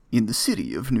In the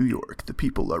city of New York, the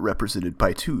people are represented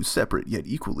by two separate yet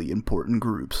equally important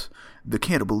groups: the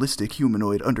cannibalistic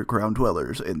humanoid underground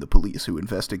dwellers and the police who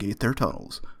investigate their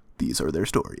tunnels. These are their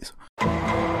stories.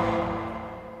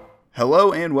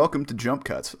 Hello and welcome to Jump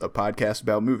Cuts, a podcast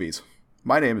about movies.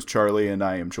 My name is Charlie and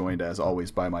I am joined as always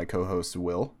by my co-hosts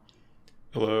Will.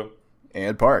 Hello.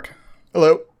 And Park.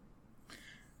 Hello.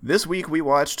 This week we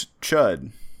watched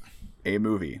Chud, a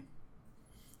movie.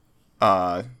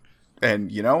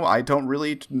 And, I don't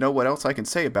really know what else I can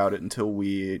say about it until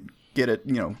we get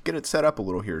it set up a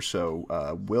little here.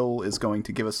 So, Will is going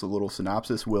to give us a little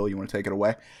synopsis. Will, you want to take it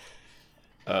away?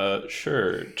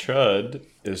 Sure. Chud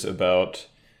is about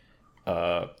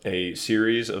a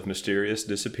series of mysterious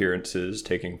disappearances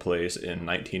taking place in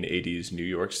 1980s New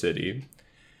York City,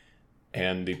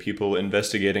 and the people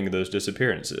investigating those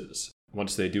disappearances.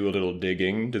 Once they do a little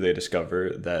digging, they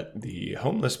discover that the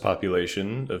homeless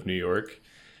population of New York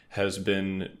has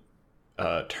been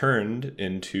turned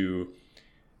into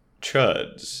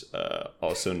chuds,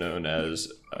 also known as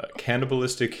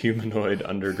cannibalistic humanoid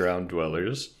underground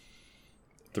dwellers,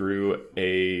 through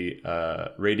a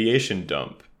radiation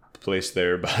dump placed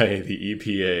there by the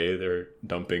EPA. They're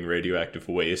dumping radioactive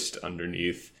waste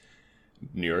underneath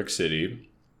New York City,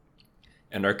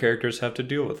 and our characters have to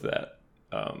deal with that.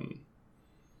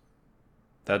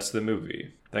 That's the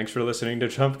movie. Thanks for listening to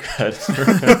Jump Cuts.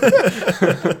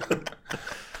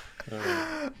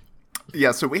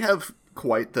 Yeah, so we have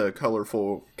quite the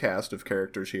colorful cast of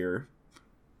characters here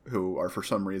who are for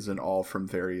some reason all from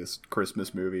various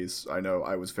Christmas movies. I know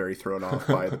I was very thrown off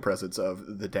by the presence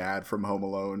of the dad from Home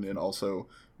Alone and also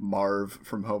Marv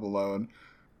from Home Alone.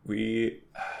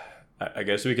 I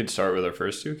guess we could start with our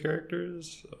first two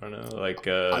characters. I don't know,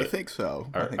 I think so.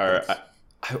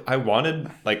 I wanted,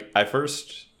 I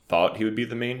first thought he would be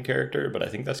the main character, but I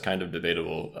think that's kind of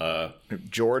debatable.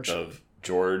 George,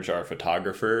 our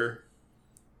photographer,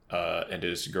 and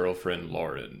his girlfriend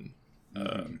Lauren.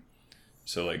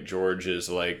 So George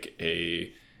is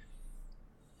a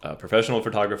professional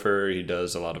photographer. He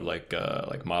does a lot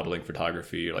of modeling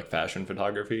photography, fashion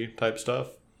photography type stuff.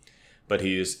 But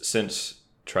he's since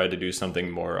tried to do something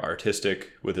more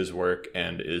artistic with his work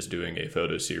and is doing a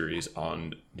photo series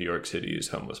on New York City's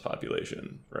homeless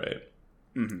population, right?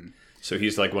 Mm-hmm. So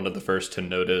he's one of the first to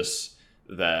notice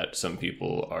that some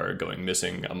people are going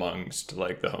missing amongst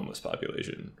the homeless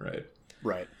population, right?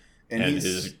 Right. And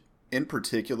in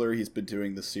particular, he's been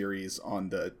doing the series on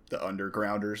the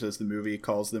undergrounders, as the movie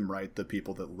calls them, right? The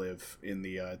people that live in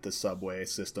the subway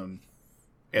system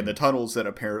and the tunnels that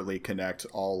apparently connect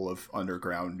all of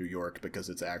underground New York, because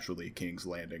it's actually King's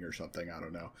Landing or something. I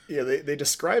don't know. Yeah, they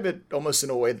describe it almost in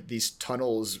a way that these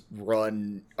tunnels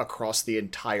run across the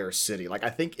entire city. I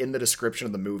think in the description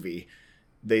of the movie,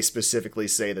 they specifically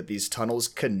say that these tunnels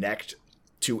connect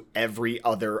to every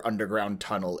other underground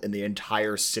tunnel in the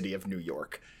entire city of New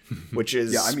York, which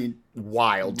is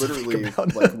wild.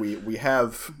 Literally, we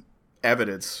have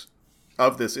evidence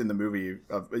of this in the movie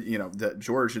of that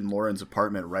George and Lauren's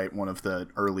apartment, right? One of the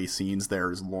early scenes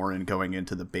there is Lauren going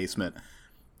into the basement,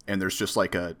 and there's just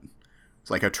a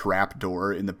trap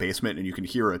door in the basement, and you can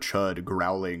hear a chud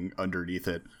growling underneath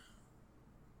it.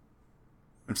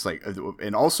 It's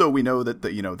and also we know that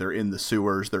they're in the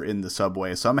sewers, they're in the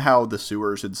subway. Somehow the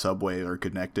sewers and subway are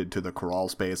connected to the crawl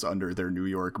space under their New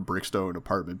York brickstone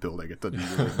apartment building. It doesn't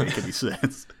really make any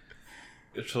sense.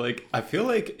 It's I feel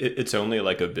like it's only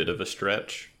a bit of a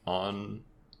stretch on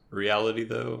reality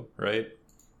though, right?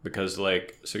 Because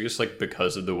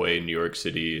because of the way New York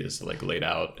City is laid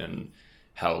out and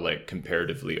how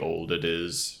comparatively old it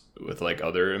is with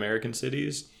other American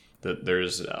cities, that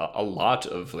there's a lot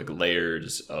of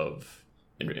layers of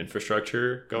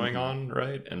infrastructure going on,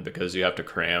 right? And because you have to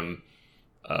cram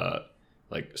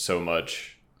so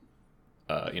much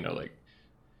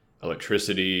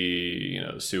electricity,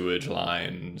 sewage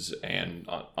lines, and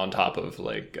on top of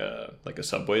a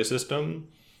subway system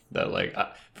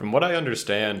that from what I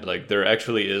understand, there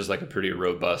actually is a pretty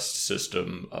robust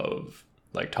system of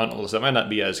tunnels that might not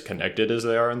be as connected as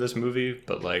they are in this movie,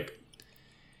 but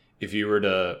if you were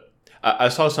to, I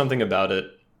saw something about it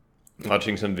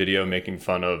watching some video making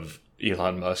fun of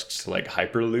Elon Musk's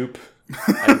Hyperloop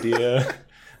idea.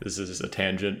 This is a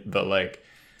tangent, but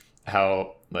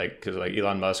how because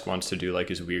Elon Musk wants to do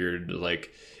his weird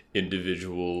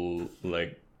individual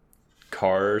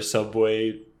car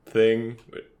subway thing,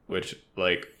 which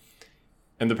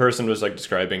and the person was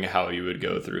describing how you would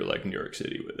go through New York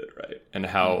City with it, right? And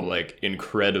how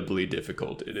incredibly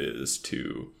difficult it is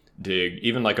to dig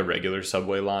even a regular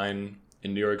subway line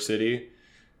in New York City.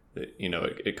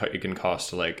 It can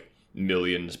cost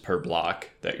millions per block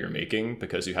that you're making,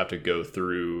 because you have to go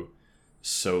through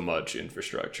so much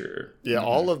infrastructure. Yeah,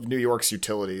 all of New York's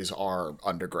utilities are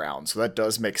underground, so that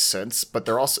does make sense. But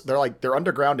they're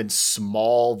underground in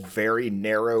small, very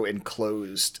narrow,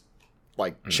 enclosed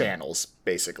channels,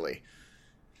 basically.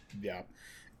 Yeah.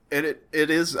 And it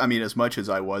is, I mean, as much as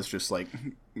I was just like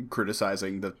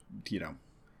criticizing the,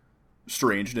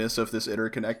 strangeness of this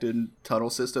interconnected tunnel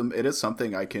system, it is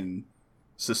something I can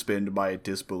suspend my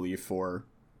disbelief for.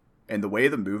 And the way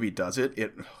the movie does it,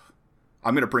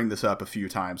 I'm going to bring this up a few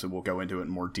times and we'll go into it in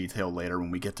more detail later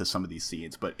when we get to some of these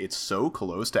scenes, but it's so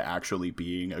close to actually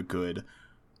being a good,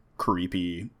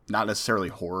 creepy, not necessarily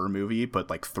horror movie, but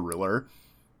like thriller.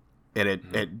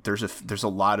 And there's a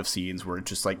lot of scenes where it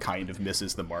just like kind of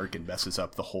misses the mark and messes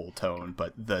up the whole tone,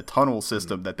 but the tunnel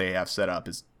system that they have set up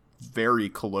is very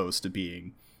close to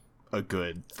being a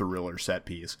good thriller set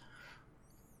piece,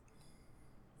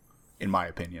 in my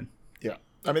opinion. Yeah.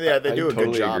 I mean, they do a totally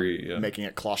good job agree, making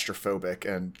it claustrophobic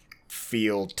and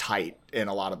feel tight in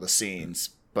a lot of the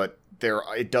scenes, but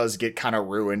it does get kind of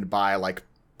ruined by like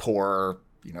poor,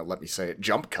 let me say it,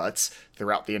 jump cuts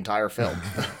throughout the entire film.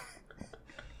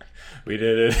 We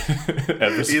did it.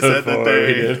 Episode He said 4, that they...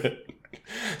 we did it.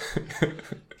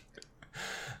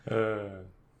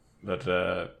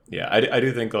 Yeah, I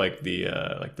do think like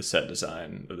the set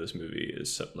design of this movie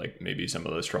is like maybe some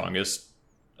of the strongest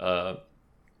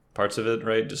parts of it,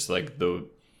 right? Just like the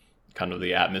kind of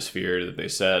the atmosphere that they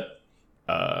set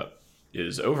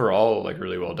is overall like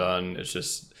really well done. It's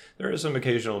just there are some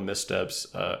occasional missteps,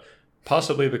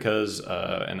 possibly because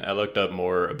and I looked up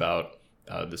more about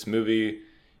this movie,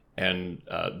 and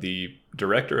the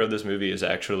director of this movie is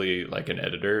actually like an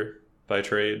editor by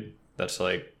trade. That's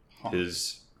like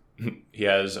he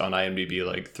has on IMDb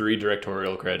like 3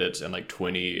 directorial credits and like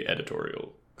 20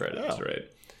 editorial credits, right?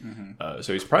 Mm-hmm.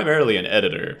 So he's primarily an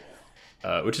editor,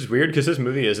 which is weird because this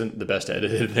movie isn't the best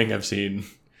edited thing I've seen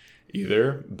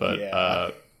either. But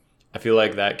I feel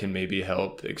like that can maybe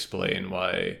help explain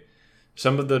why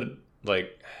some of the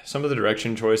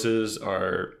direction choices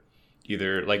are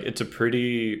either like it's a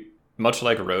pretty much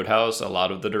like Roadhouse. A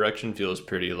lot of the direction feels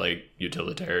pretty like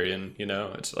utilitarian.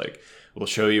 It's like we'll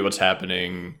show you what's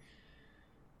happening,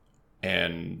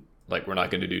 and like we're not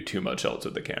going to do too much else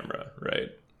with the camera, right?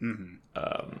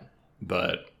 Mm-hmm.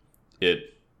 But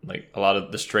it like a lot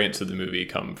of the strengths of the movie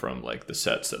come from like the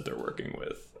sets that they're working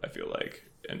with, I feel like,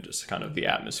 and just kind of the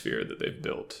atmosphere that they've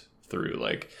built through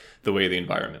like the way the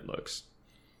environment looks.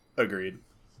 Agreed.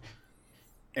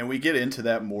 And we get into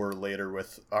that more later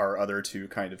with our other 2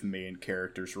 kind of main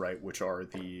characters, right? Which are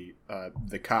the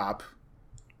cop,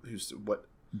 who's what?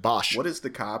 Bosch. What is the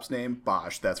cop's name?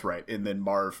 Bosch. That's right. And then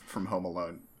Marv from Home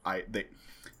Alone.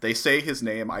 They say his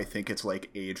name. I think it's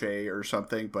like AJ or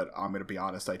something, but I'm gonna be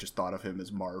honest. I just thought of him as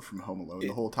Marv from Home Alone the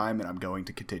whole time, and I'm going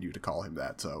to continue to call him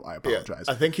that. So I apologize.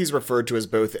 Yeah, I think he's referred to as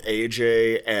both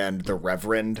AJ and the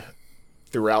Reverend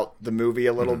throughout the movie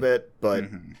a little bit, but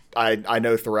I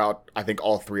know throughout, I think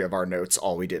all 3 of our notes,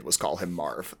 all we did was call him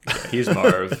Marv. Yeah, he's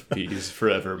Marv. He's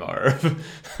forever Marv.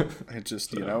 It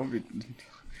just, I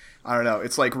don't know.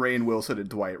 It's like Rainn Wilson and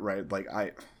Dwight, right? Like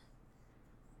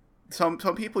some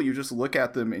people, you just look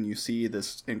at them and you see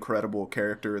this incredible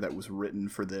character that was written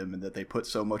for them and that they put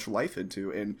so much life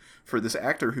into. And for this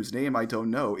actor whose name I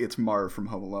don't know, it's Marv from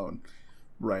Home Alone,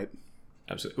 right?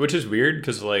 Absolutely. Which is weird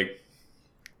because like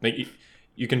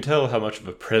you can tell how much of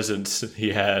a presence he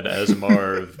had as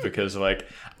Marv because like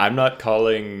I'm not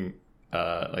calling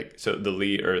so the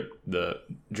lead or the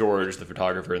George, the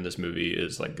photographer in this movie,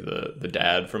 is like the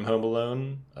dad from Home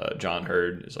Alone. John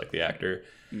Hurd is like the actor.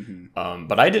 Mm-hmm.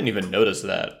 But I didn't even notice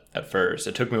that at first.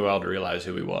 It took me a while to realize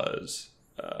who he was.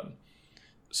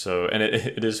 So and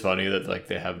it is funny that like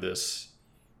they have this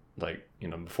like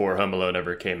before Home Alone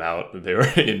ever came out, they were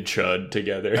in Chud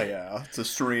together. Yeah, it's a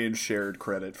strange shared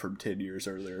credit from 10 years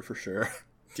earlier for sure.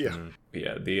 Yeah.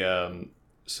 Yeah. The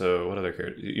so what other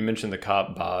character? You mentioned the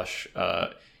cop Bosch.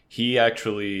 He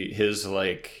actually his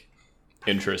like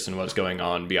interest in what's going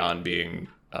on beyond being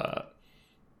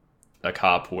a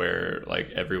cop where like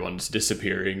everyone's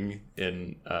disappearing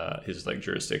in his like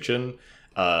jurisdiction.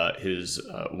 His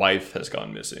wife has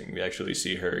gone missing. We actually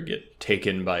see her get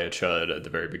taken by a chud at the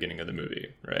very beginning of the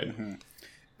movie, right? Mm-hmm.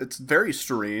 It's very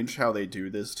strange how they do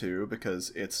this too,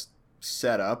 because it's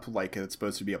set up like it's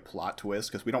supposed to be a plot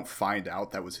twist, because we don't find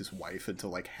out that was his wife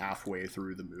until like halfway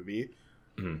through the movie.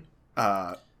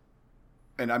 Mm-hmm.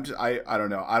 And I don't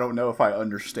know. I don't know if I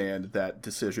understand that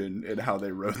decision and how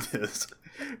they wrote this,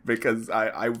 because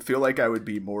I feel like I would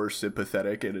be more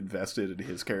sympathetic and invested in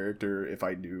his character if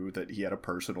I knew that he had a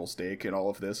personal stake in all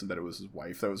of this and that it was his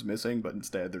wife that was missing. But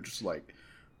instead, they're just like,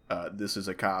 this is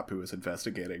a cop who is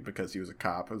investigating because he was a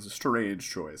cop. It was a strange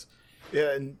choice.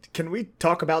 Yeah, and can we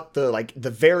talk about the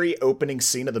very opening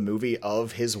scene of the movie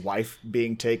of his wife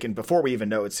being taken before we even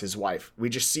know it's his wife? We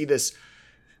just see this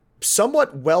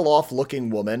somewhat well-off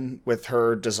looking woman with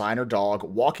her designer dog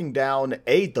walking down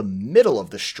the middle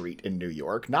of the street in New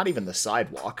York, not even the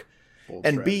sidewalk,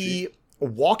 and B,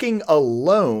 walking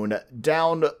alone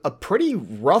down a pretty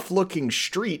rough-looking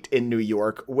street in New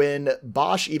York when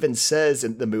Bosch even says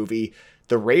in the movie,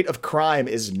 the rate of crime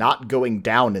is not going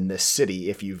down in this city,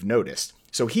 if you've noticed.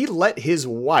 So he let his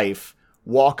wife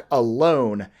walk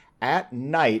alone at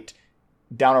night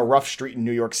down a rough street in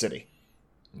New York City.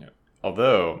 Yeah.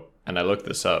 Although, and I looked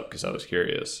this up because I was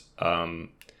curious,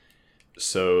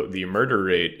 so the murder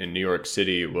rate in New York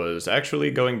City was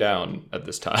actually going down at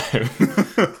this time.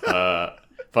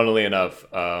 Funnily enough,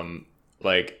 and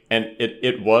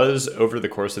it was over the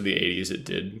course of the 80s, it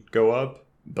did go up,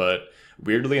 but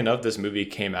weirdly enough, this movie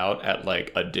came out at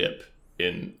like a dip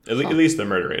in at least the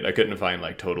murder rate. I couldn't find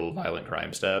like total violent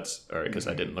crime stats, or because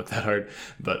I didn't look that hard,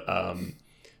 but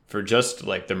for just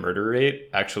like the murder rate,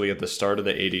 actually at the start of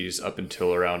the 80s up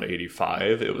until around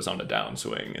 85, it was on a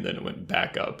downswing, and then it went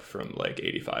back up from like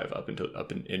 85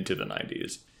 into the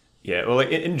 90s. Yeah, well, like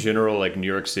in general, like New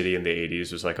York City in the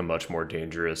 80s was like a much more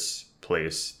dangerous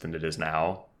place than it is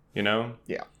now, you know?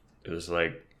 Yeah. It was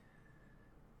like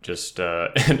just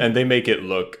and they make it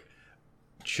look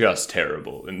just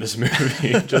terrible in this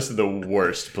movie. Just the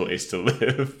worst place to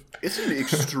live. It's an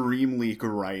extremely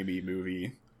grimy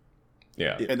movie.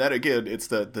 Yeah. And that, again, it's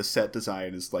the set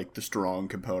design is like the strong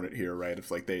component here, right?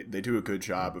 If like they do a good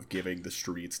job of giving the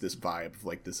streets this vibe of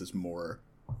like this is more,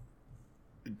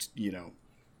 you know,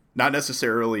 not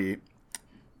necessarily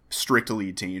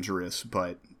strictly dangerous,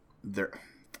 but they're.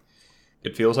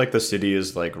 It feels like the city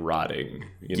is like rotting.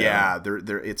 You know? Yeah,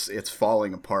 it's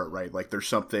falling apart, right? Like there's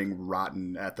something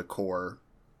rotten at the core,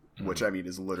 which I mean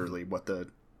is literally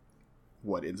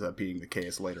what ends up being the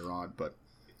case later on. But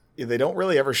yeah, they don't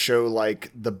really ever show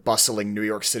like the bustling New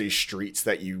York City streets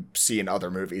that you see in other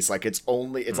movies. Like it's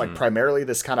like primarily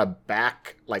this kind of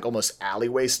back, like almost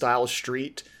alleyway style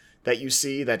street that you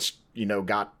see that's, you know,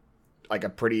 got like a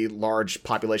pretty large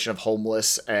population of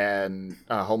homeless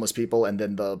people, and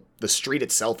then the street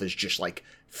itself is just like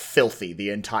filthy the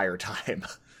entire time.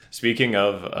 Speaking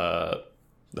of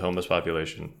the homeless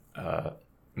population,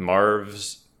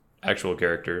 Marv's actual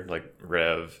character, like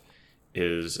Rev,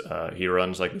 is he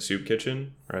runs like the soup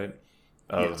kitchen, right?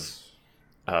 Yes.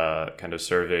 Kind of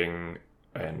serving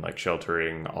and like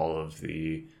sheltering all of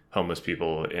the homeless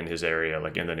people in his area,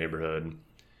 like in the neighborhood.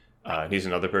 He's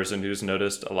another person who's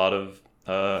noticed a lot of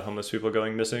homeless people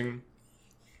going missing.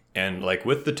 And like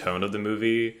with the tone of the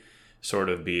movie sort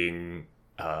of being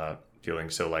feeling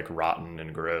so like rotten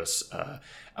and gross,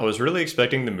 I was really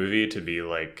expecting the movie to be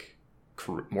like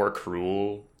more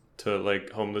cruel to like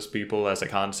homeless people as a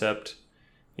concept,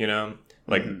 you know?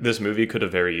 Like this movie could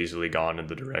have very easily gone in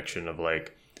the direction of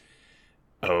like,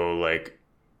 oh, like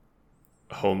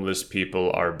homeless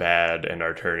people are bad and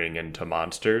are turning into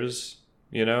monsters,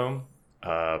 you know?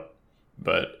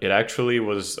 But it actually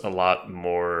was a lot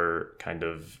more kind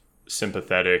of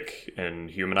sympathetic and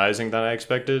humanizing than I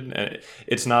expected. And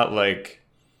it's not like,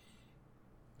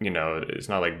 you know, it's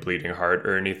not like Bleeding Heart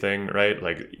or anything, right?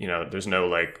 Like, you know, there's no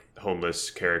like homeless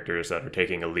characters that are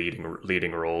taking a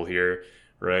leading role here,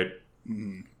 right?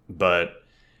 Mm-hmm. But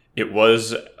it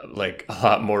was like a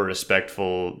lot more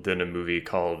respectful than a movie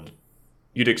called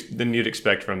than you'd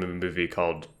expect from a movie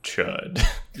called Chud.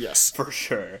 Yes, for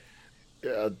sure.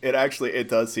 Yeah, it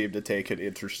does seem to take an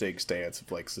interesting stance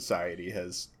of like society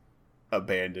has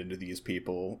abandoned these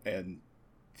people, and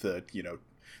the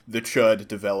Chud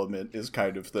development is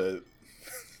kind of the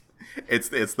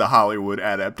it's the Hollywood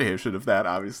adaptation of that,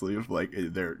 obviously, of like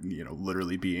they're, you know,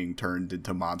 literally being turned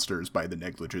into monsters by the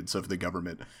negligence of the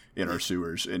government in our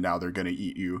sewers, and now they're going to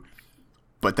eat you.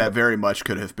 But that very much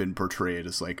could have been portrayed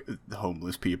as like the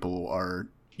homeless people are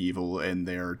evil and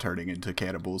they're turning into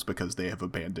cannibals because they have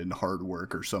abandoned hard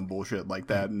work or some bullshit like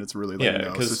that, and it's really like,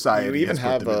 no, society has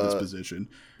put them in this position.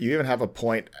 You even have a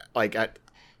point like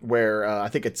where I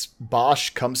think it's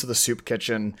Bosch comes to the soup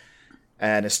kitchen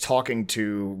and is talking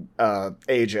to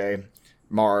AJ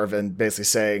Marv and basically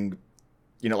saying,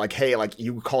 you know, like, hey, like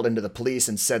you called into the police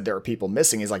and said there are people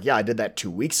missing. He's like, yeah, I did that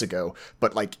 2 weeks ago,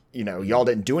 but like, you know, y'all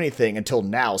didn't do anything until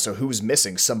now. So who's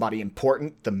missing? Somebody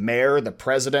important? The mayor, the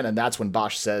president? And that's when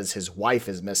Bosch says his wife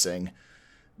is missing.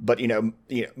 But, you know,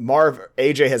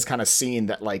 AJ has kind of seen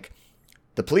that like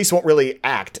the police won't really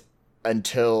act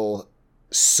until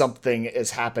something is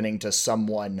happening to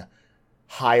someone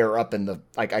higher up in the,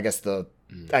 like, I guess the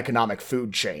economic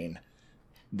food chain.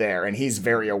 there, and he's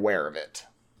very aware of it.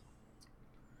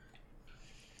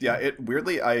 Yeah,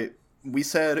 we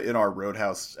said in our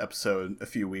Roadhouse episode a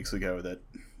few weeks ago that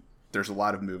there's a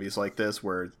lot of movies like this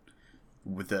where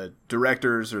with the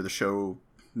directors or but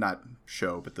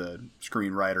the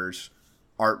screenwriters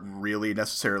aren't really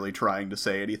necessarily trying to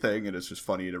say anything, and it's just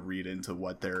funny to read into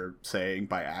what they're saying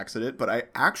by accident. But I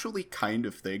actually kind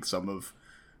of think some of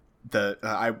the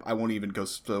I won't even go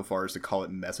so far as to call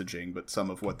it messaging, but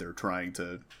some of what they're trying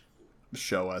to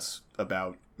show us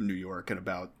about New York and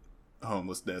about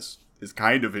homelessness is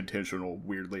kind of intentional,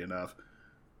 weirdly enough.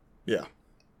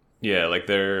 Yeah, like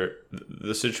the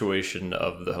situation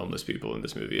of the homeless people in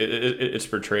this movie, it's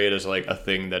portrayed as like a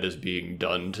thing that is being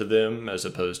done to them as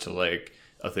opposed to like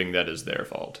a thing that is their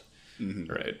fault,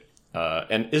 right?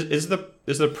 And is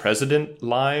the president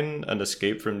line an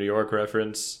Escape from New York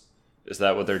reference? Is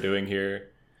that what they're doing here?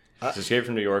 Escape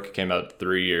from New York came out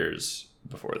 3 years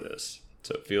before this,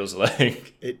 so it feels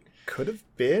like it could have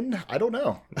been. I don't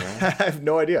know. I have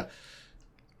no idea.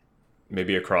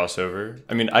 Maybe a crossover.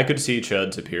 I mean, I could see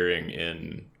Chuds appearing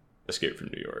in Escape from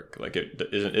New York. Like it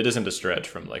isn't a stretch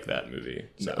from like that movie.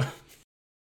 So no.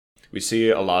 We see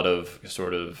a lot of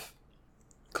sort of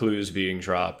clues being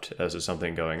dropped as there's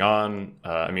something going on.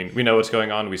 I mean, we know what's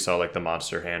going on. We saw like the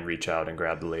monster hand reach out and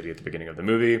grab the lady at the beginning of the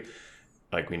movie.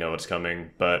 Like we know what's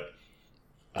coming, but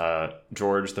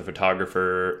George, the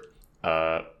photographer,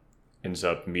 ends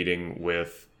up meeting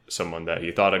with someone that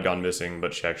he thought had gone missing,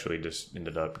 but she actually just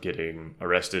ended up getting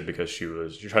arrested because she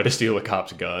tried to steal a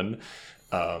cop's gun.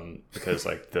 Because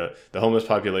like the homeless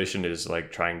population is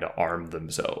like trying to arm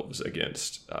themselves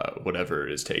against whatever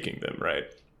is taking them, right?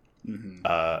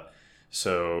 Mm-hmm.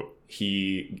 So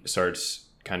he starts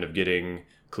kind of getting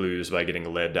clues by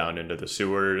getting led down into the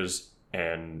sewers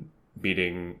and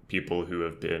meeting people who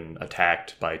have been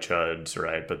attacked by Chuds,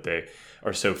 right? But they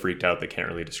are so freaked out they can't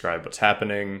really describe what's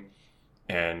happening.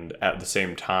 And at the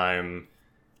same time,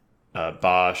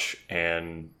 Bosch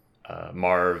and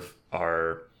Marv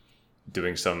are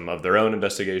doing some of their own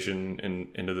investigation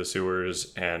into the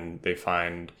sewers, and they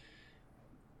find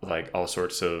like all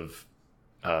sorts of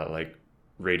like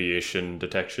radiation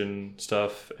detection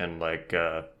stuff and like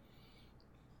a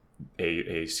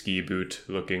ski boot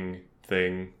looking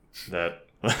thing that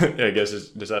I guess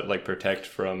does that like protect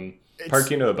from.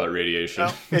 Park, you know about radiation.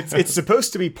 Well, it's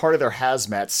supposed to be part of their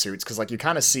hazmat suits because like you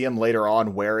kind of see them later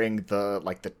on wearing the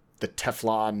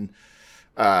Teflon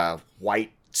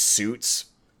white suits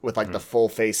with like the full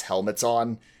face helmets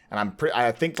on, and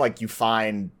I think like you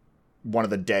find one of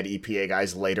the dead EPA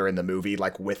guys later in the movie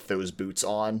like with those boots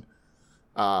on.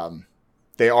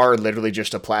 They are literally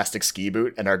just a plastic ski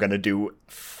boot and are going to do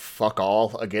fuck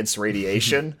all against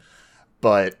radiation,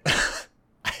 but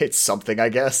it's something, I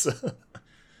guess.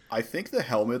 I think the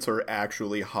helmets are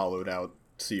actually hollowed out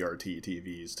CRT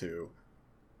TVs too.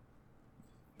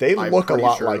 They look a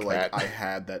lot like that. I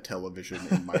had that television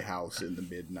in my house in the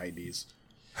mid-90s.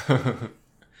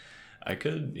 I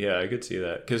could see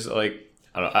that because like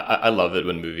I don't know, I love it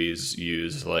when movies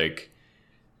use like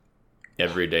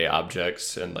everyday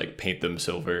objects and like paint them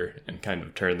silver and kind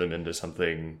of turn them into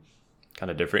something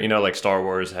kind of different. You know, like Star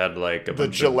Wars had like a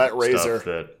bunch Gillette of razor. Stuff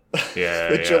that yeah,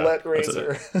 the Gillette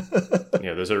razor.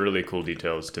 Yeah, those are really cool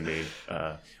details to me.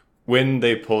 When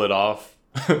they pull it off,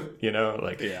 you know,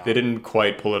 like they didn't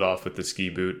quite pull it off with the ski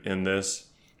boot in this,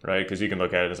 right? Because you can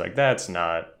look at it as like that's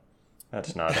not a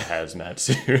hazmat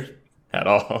suit at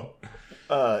all.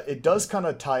 It does kind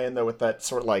of tie in though with that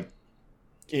sort of like,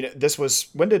 you know,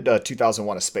 when did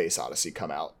 2001: A Space Odyssey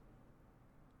come out?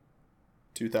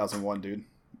 2001, dude.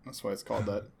 That's why it's called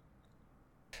that.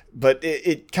 But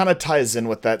it kind of ties in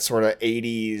with that sort of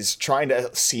 80s, trying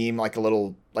to seem like a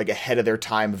little like ahead of their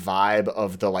time vibe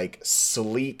of the like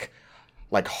sleek,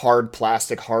 like hard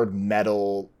plastic, hard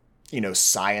metal, you know,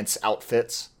 science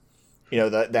outfits. You know,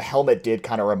 the helmet did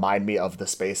kind of remind me of the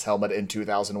space helmet in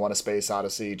 2001: A Space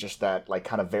Odyssey, just that like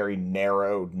kind of very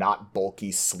narrow, not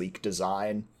bulky, sleek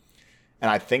design.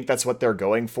 And I think that's what they're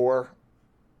going for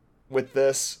with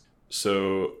this.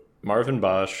 So Marvin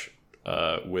Bosch,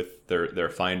 with their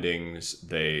findings,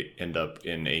 they end up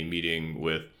in a meeting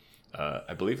with,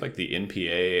 I believe, like the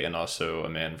NPA and also a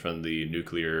man from the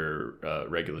Nuclear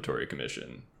Regulatory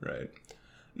Commission, right?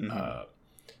 Mm-hmm.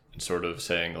 And sort of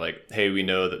saying like, hey, we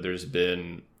know that there's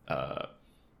been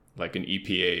like an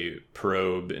EPA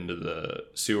probe into the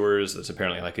sewers. That's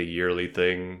apparently like a yearly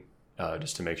thing.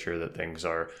 Just to make sure that things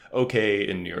are okay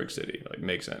in New York City. Like,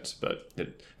 makes sense. But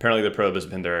apparently the probe has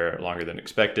been there longer than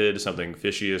expected. Something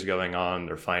fishy is going on.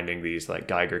 They're finding these, like,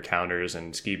 Geiger counters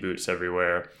and ski boots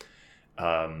everywhere.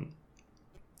 And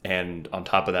on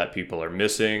top of that, people are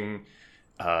missing.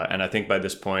 And I think by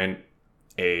this point,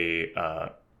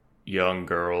 a young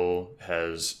girl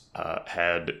has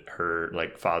had her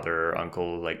like father or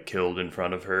uncle like killed in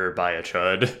front of her by a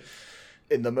chud.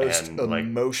 In the most And, like-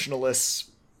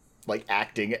 emotionless like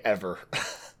acting ever.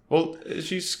 Well,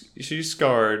 she's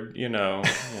scarred,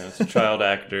 it's a child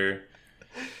actor.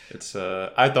 It's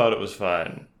I thought it was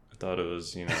fine. I thought it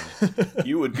was,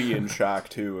 You would be in shock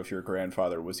too if your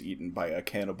grandfather was eaten by a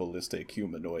cannibalistic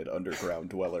humanoid underground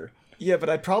dweller. Yeah, but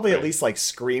I'd probably at Right. least like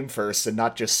scream first and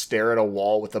not just stare at a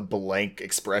wall with a blank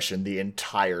expression the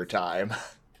entire time.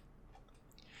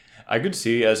 I could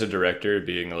see as a director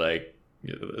being like,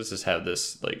 let's just have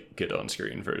this like get on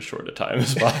screen for as short a time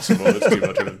as possible. It's too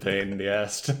much of a pain in the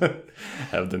ass to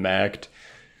have them act.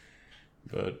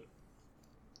 But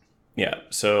yeah,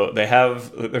 so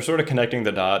they're sort of connecting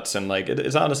the dots, and like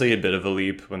it's honestly a bit of a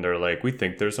leap when they're like, we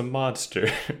think there's a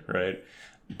monster, right?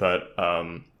 But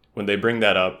when they bring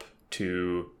that up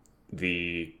to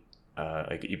the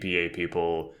like EPA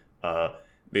people,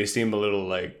 they seem a little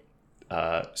like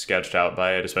sketched out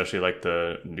by it, especially like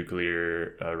the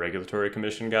Nuclear Regulatory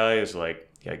Commission guy is like,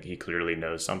 yeah, he clearly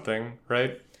knows something,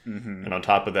 right? Mm-hmm. And on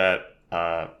top of that,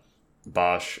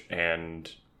 Bosch and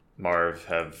Marv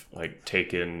have like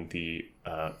taken the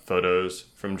photos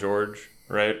from George,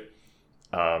 right?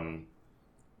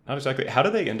 Not exactly. How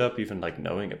do they end up even like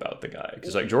knowing about the guy?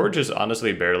 Because like George is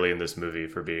honestly barely in this movie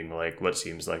for being like what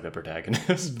seems like the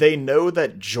protagonist. They know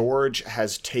that George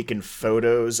has taken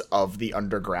photos of the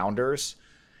undergrounders,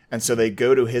 and so they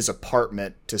go to his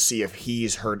apartment to see if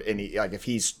he's heard any, like if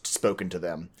he's spoken to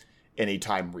them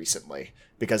anytime recently,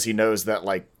 because he knows that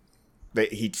like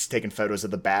he's taken photos of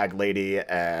the bag lady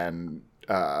and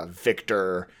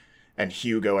Victor and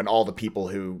Hugo and all the people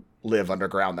who live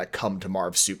underground that come to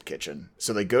Marv's soup kitchen.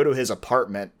 So they go to his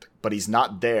apartment, but he's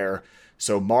not there.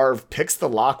 So Marv picks the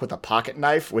lock with a pocket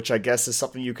knife, which I guess is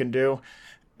something you can do,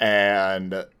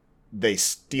 and they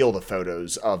steal the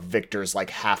photos of Victor's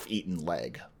like half-eaten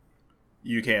leg.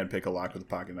 You can pick a lock with a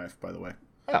pocket knife, by the way.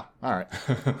 Oh, all right.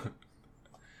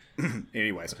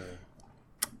 Anyways.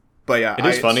 But yeah, It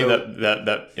is funny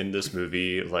that in this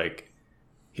movie, like,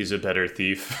 he's a better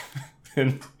thief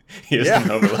than he is in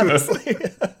Home Alone. honestly.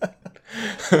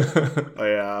 Oh,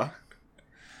 yeah.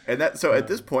 And that so at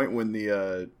this point when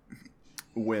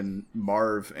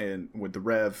Marv and with the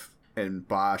Rev and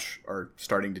Bosch are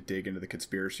starting to dig into the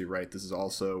conspiracy, right? This is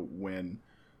also when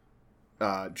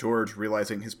George,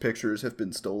 realizing his pictures have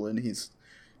been stolen, he's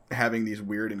having these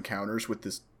weird encounters with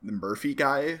this Murphy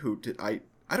guy who I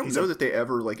don't know that they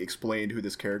ever like explained who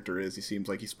this character is. He seems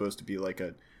like he's supposed to be like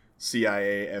a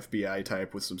CIA, FBI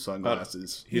type with some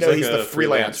sunglasses. He's No, like he's a the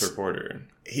freelance reporter.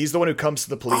 He's the one who comes to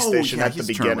the police Oh, station yeah, at the he's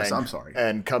a journalist. beginning. I'm sorry.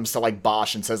 And comes to like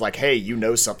Bosch and says like, "Hey, you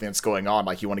know something that's going on.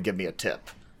 Like, you want to give me a tip?"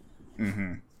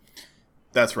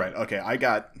 That's right. Okay, I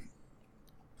got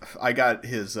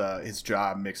his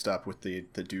job mixed up with the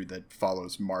dude that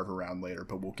follows Marv around later,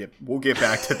 but we'll get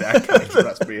back to that guy.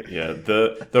 Trust me. Yeah,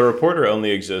 the reporter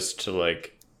only exists to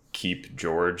like keep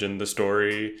George in the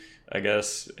story, I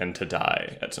guess, and to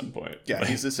die at some point. Yeah, Like,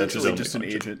 he's that's his essentially only just an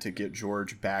function. agent to get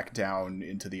George back down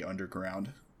into the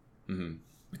underground.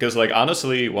 Because, like,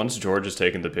 honestly, once George has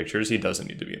taken the pictures, he doesn't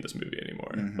need to be in this movie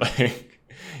anymore. Like,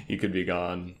 he could be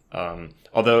gone.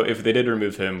 Although, if they did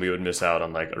remove him, we would miss out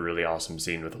on, like, a really awesome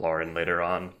scene with Lauren later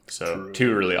on. So, True.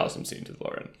 2 really awesome scenes with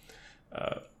Lauren.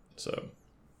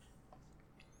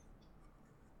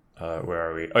 Where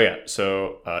are we? Oh, yeah.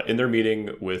 So, in their meeting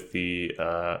with the...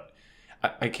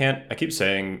 I keep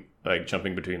saying, like,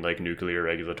 jumping between, like, Nuclear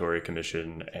Regulatory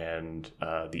Commission and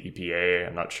the EPA.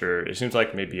 I'm not sure. It seems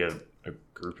like maybe a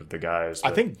group of the guys. I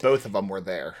that- think both of them were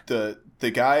there. The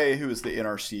guy who is the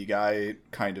NRC guy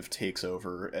kind of takes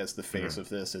over as the face of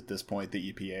this. At this point,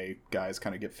 the EPA guys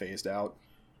kind of get phased out.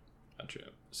 Gotcha.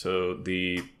 So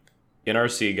the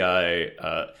NRC guy,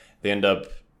 they end up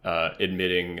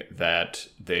admitting that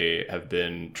they have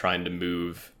been trying to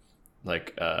move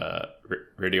like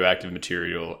radioactive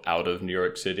material out of New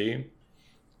York City,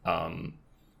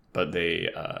 but they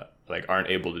like aren't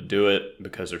able to do it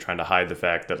because they're trying to hide the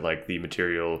fact that like the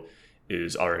material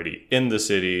is already in the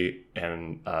city,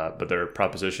 and but their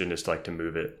proposition is to like to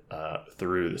move it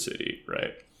through the city,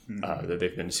 right? That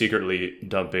they've been secretly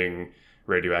dumping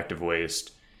radioactive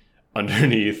waste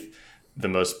underneath the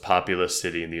most populous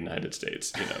city in the United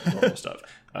States, normal stuff.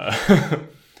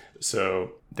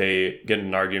 So they get in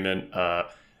an argument.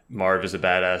 Marv is a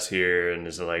badass here and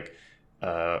is like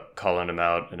calling him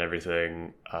out and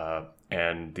everything.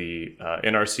 And the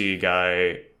NRC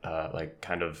guy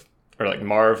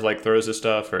Marv like throws his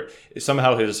stuff, or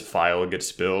somehow his file gets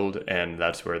spilled, and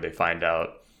that's where they find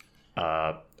out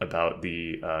about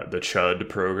the Chud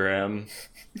program,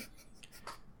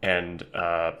 and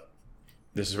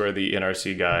this is where the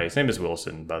NRC guy, his name is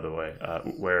Wilson, by the way,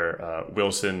 where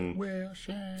Wilson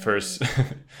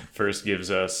first gives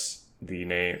us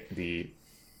the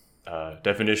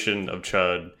definition of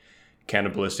Chud: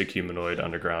 cannibalistic humanoid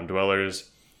underground dwellers.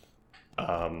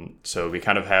 So we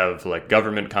kind of have like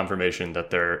government confirmation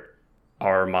that there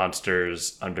are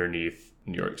monsters underneath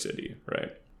New York City,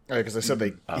 right? Because they said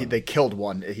they killed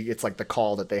one. It's like the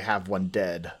call that they have one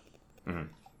dead.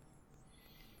 Mm-hmm.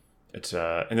 It's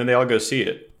and then they all go see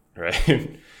it,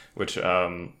 right? Which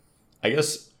I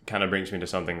guess kind of brings me to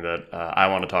something that I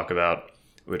want to talk about,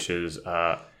 which is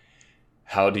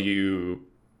how do you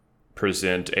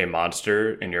present a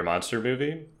monster in your monster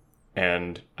movie?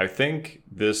 And I think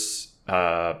this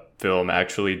film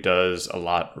actually does a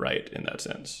lot right in that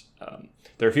sense.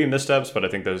 There are a few missteps, but I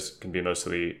think those can be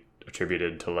mostly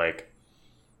attributed to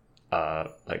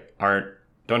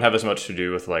don't have as much to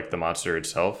do with like the monster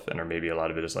itself, and or maybe a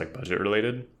lot of it is like budget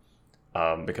related.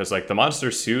 Because like the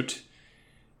monster suit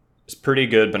is pretty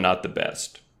good, but not the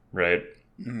best, right?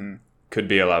 Mm-hmm. Could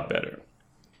be a lot better.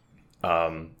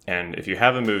 And if you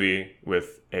have a movie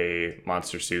with a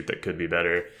monster suit that could be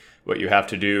better, what you have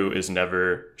to do is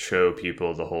never show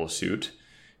people the whole suit,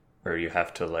 or you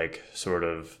have to like sort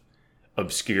of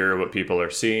obscure what people are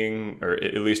seeing, or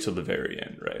at least till the very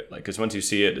end, right? Like, because once you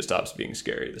see it, it stops being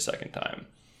scary the second time.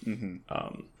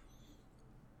 Mm-hmm.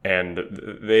 And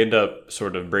they end up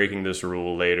sort of breaking this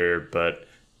rule later, but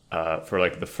for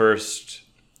like the first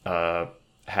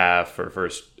half or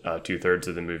first 2/3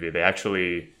 of the movie, they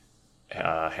actually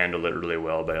handle it really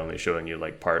well by only showing you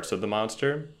like parts of the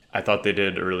monster. I thought they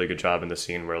did a really good job in the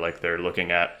scene where like they're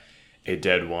looking at a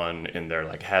dead one in their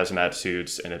like hazmat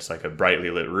suits, and it's like a brightly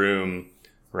lit room,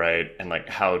 right? And like,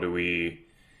 how do we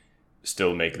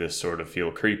still make this sort of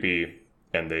feel creepy?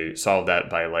 And they solve that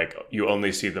by like, you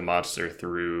only see the monster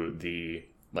through the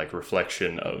like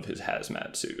reflection of his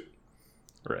hazmat suit,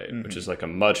 right? Mm-hmm. Which is like a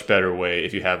much better way,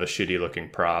 if you have a shitty looking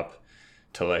prop,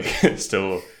 to like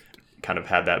still kind of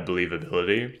have that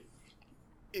believability.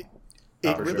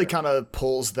 It really kind of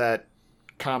pulls that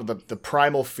kind of the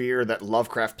primal fear that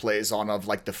Lovecraft plays on, of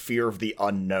like the fear of the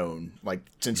unknown. Like,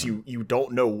 since you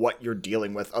don't know what you're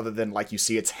dealing with, other than like you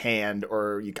see its hand,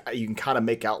 or you can kind of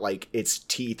make out like its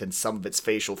teeth and some of its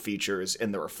facial features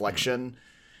in the reflection.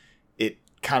 It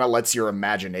kind of lets your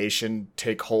imagination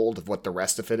take hold of what the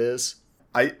rest of it is.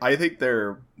 I think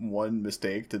their one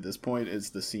mistake to this point is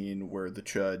the scene where the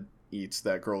Chud eats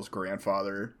that girl's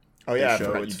grandfather. Oh yeah, I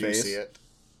forgot you do see it.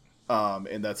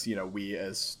 And that's, we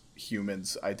as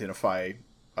humans identify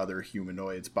other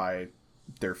humanoids by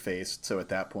their face. So at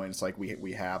that point, it's like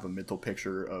we have a mental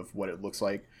picture of what it looks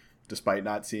like, despite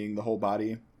not seeing the whole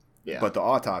body. Yeah. But the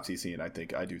autopsy scene, I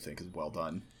do think is well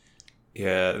done.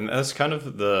 Yeah, and that's kind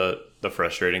of the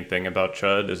frustrating thing about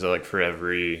Chud, is that like for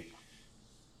every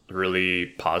really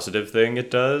positive thing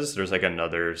it does, there's like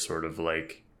another sort of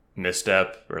like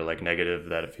misstep or like negative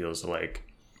that it feels like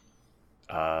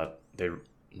they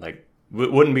like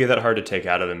wouldn't be that hard to take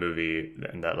out of the movie,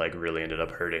 and that like really ended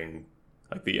up hurting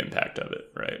like the impact of it,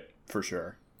 right? For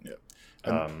sure.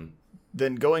 Yeah.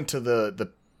 Then going to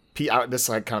this is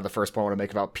like kind of the first point I want to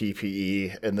make about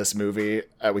PPE in this movie.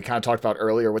 We kind of talked about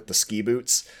earlier with the ski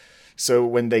boots. So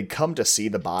when they come to see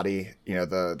the body,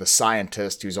 the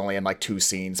scientist, who's only in like 2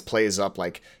 scenes, plays up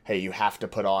like, hey, you have to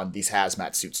put on these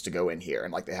hazmat suits to go in here.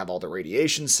 And like they have all the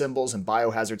radiation symbols and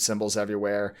biohazard symbols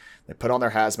everywhere. They put on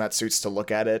their hazmat suits to look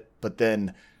at it. But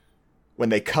then when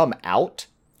they come out,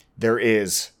 there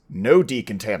is no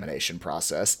decontamination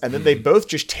process. And then they both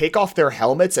just take off their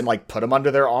helmets and like put them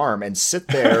under their arm and sit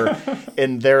there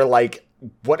in their like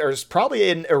what is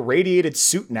probably an irradiated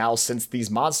suit now, since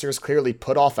these monsters clearly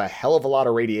put off a hell of a lot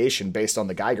of radiation based on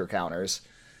the Geiger counters,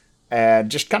 and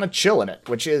just kind of chill in it,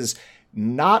 which is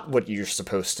not what you're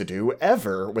supposed to do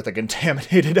ever with a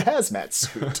contaminated hazmat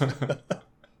suit.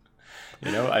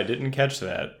 I didn't catch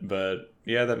that, but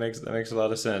yeah, that makes a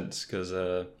lot of sense, because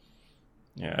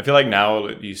I feel like now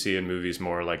you see in movies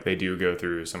more like they do go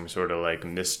through some sort of like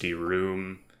misty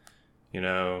room,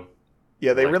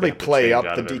 Yeah, they really play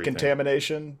up the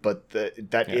decontamination, but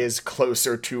that is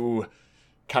closer to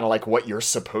kind of like what you're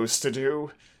supposed to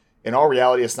do. In all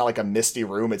reality, it's not like a misty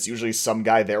room. It's usually some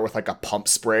guy there with like a pump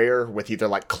sprayer with either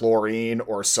like chlorine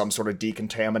or some sort of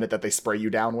decontaminant that they spray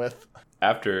you down with.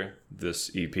 After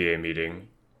this EPA meeting,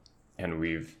 and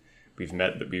we've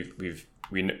met,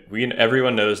 we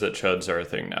everyone knows that Chuds are a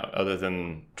thing now, other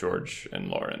than George and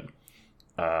Lauren.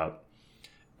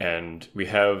 And we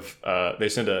have, they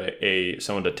send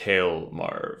someone to tail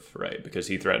Marv, right? Because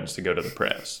he threatens to go to the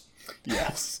press.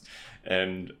 Yes.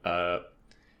 and the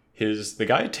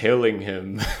guy tailing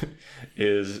him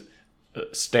is a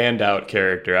standout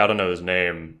character. I don't know his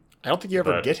name. I don't think you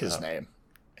ever get his name.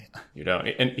 You don't,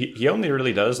 and he only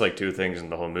really does like two things in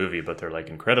the whole movie, but they're like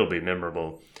incredibly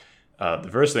memorable. The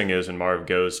first thing is when Marv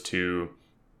goes to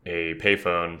a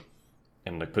payphone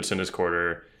and like puts in his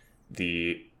quarter,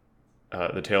 the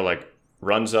tail like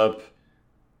runs up,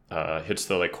 hits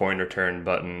the like coin return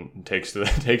button, takes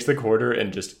the quarter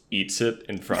and just eats it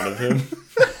in front of him,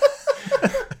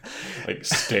 like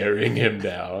staring him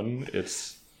down.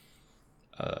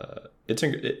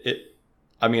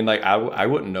 I mean, like I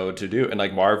wouldn't know what to do, and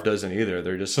like Marv doesn't either.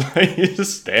 They're just like he's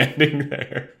just standing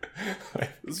there.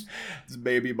 This is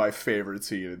maybe my favorite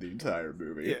scene in the entire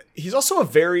movie. Yeah, he's also a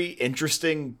very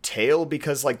interesting tale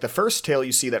because, like, the first tale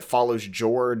you see that follows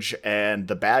George and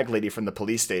the bag lady from the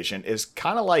police station is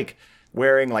kind of like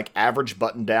wearing like average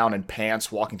button down and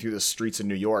pants, walking through the streets of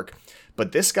New York.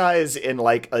 But this guy is in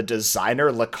like a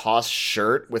designer Lacoste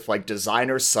shirt with like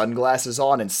designer sunglasses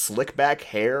on and slick back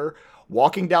hair,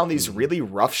 walking down these really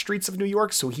rough streets of New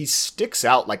York, so he sticks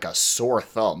out like a sore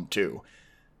thumb, too.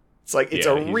 It's like, it's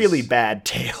a really bad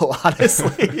tale,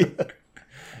 honestly.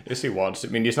 Yes, he wants to.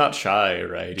 I mean, he's not shy,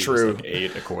 right? He True. just like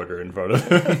ate a quarter in front of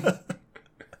him.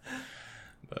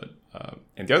 But,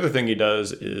 and the other thing he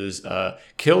does is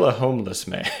kill a homeless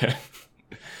man.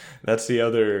 That's the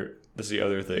other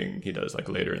thing he does, like,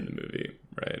 later in the movie,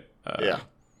 right? Yeah.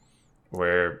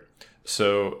 Where,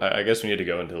 so, I guess we need to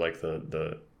go into, like,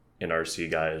 the NRC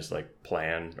guy's like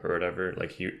plan or whatever.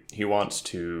 Like he wants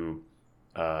to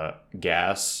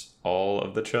gas all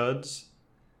of the chuds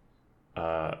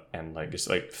and like just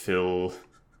like fill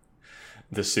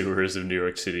the sewers of New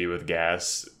York City with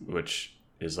gas, which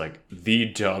is like the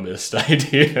dumbest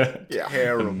idea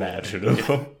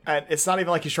imaginable. And it's not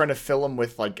even like he's trying to fill them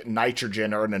with like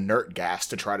nitrogen or an inert gas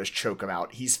to try to choke them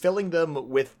out. He's filling them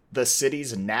with the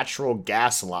city's natural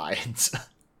gas lines.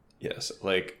 Yes,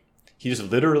 like he's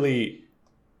literally,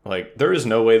 like, there is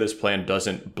no way this plan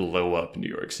doesn't blow up New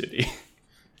York City.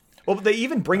 Well, but they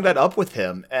even bring that up with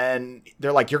him, and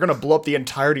they're like, you're going to blow up the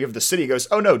entirety of the city. He goes,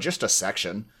 oh no, just a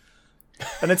section.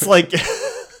 And it's like...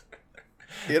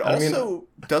 It also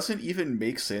doesn't even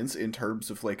make sense in terms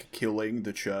of, like, killing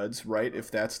the chuds, right? If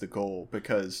that's the goal,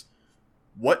 because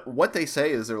what they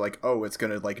say is they're like, oh, it's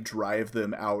going to, like, drive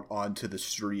them out onto the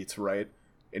streets, right?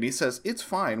 And he says, it's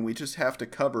fine, we just have to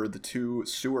cover the 2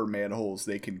 sewer manholes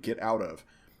they can get out of.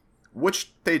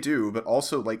 Which they do, but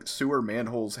also, like, sewer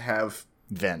manholes have...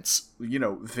 vents. You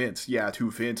know, vents, yeah,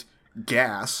 to vent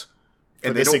gas.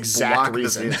 And they don't block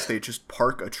reason. the vents, they just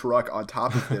park a truck on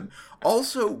top of them.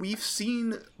 Also, we've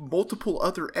seen multiple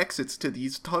other exits to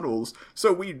these tunnels,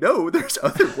 so we know there's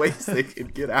other ways they can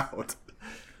get out.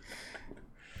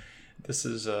 This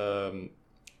is,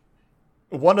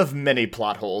 one of many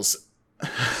plot holes.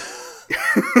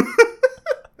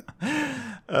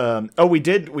 We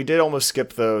did almost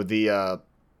skip though the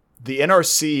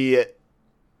NRC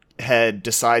head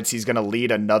decides he's going to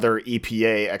lead another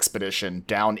EPA expedition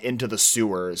down into the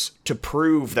sewers to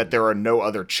prove that there are no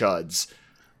other chuds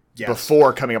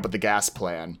before coming up with the gas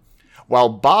plan. While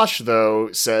Bosch,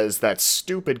 though, says that's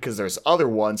stupid because there's other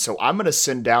ones, so I'm going to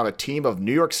send down a team of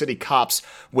New York City cops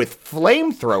with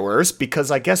flamethrowers because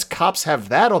I guess cops have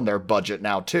that on their budget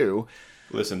now, too.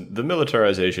 Listen, the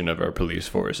militarization of our police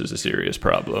force is a serious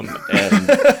problem,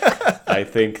 and I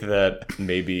think that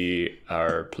maybe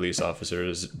our police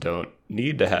officers don't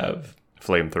need to have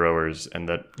flamethrowers, and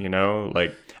that, you know,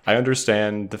 like, I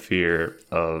understand the fear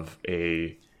of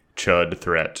a chud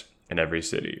threat in every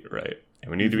city, right? And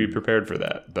we need to be prepared for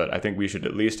that, but I think we should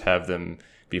at least have them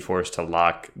be forced to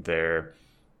lock their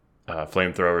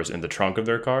flamethrowers in the trunk of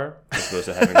their car as opposed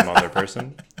to having them on their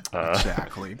person.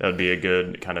 Exactly. That would be a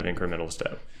good kind of incremental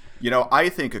step. You know, I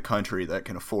think a country that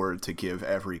can afford to give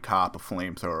every cop a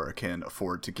flamethrower can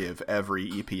afford to give every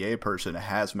EPA person a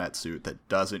hazmat suit that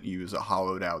doesn't use a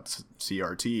hollowed out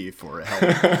CRT for a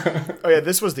helmet. Oh yeah,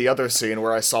 this was the other scene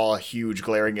where I saw a huge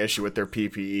glaring issue with their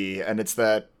PPE, and it's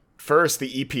that first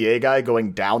the EPA guy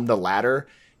going down the ladder,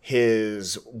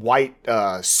 his white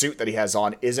suit that he has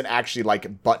on isn't actually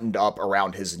like buttoned up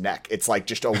around his neck. It's like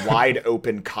just a wide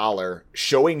open collar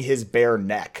showing his bare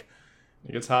neck.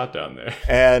 It gets hot down there.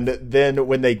 And then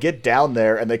when they get down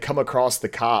there and they come across the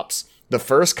cops, the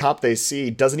first cop they see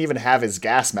doesn't even have his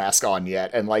gas mask on yet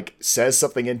and like says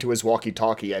something into his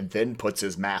walkie-talkie and then puts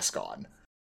his mask on.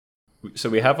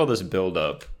 So we have all this build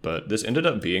up, but this ended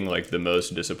up being like the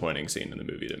most disappointing scene in the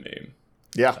movie to me.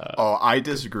 Yeah. I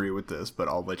disagree with this, but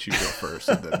I'll let you go first,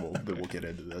 and then we'll get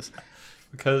into this.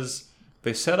 Because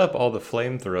they set up all the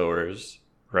flamethrowers,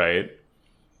 right?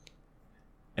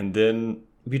 And then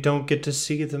we don't get to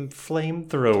see them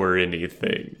flamethrower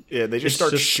anything. Yeah, they just It's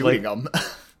start shooting like, them.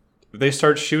 They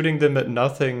start shooting them at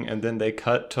nothing, and then they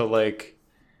cut to like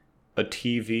a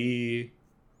TV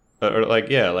or like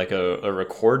like a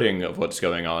recording of what's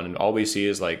going on, and all we see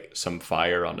is like some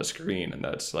fire on the screen, and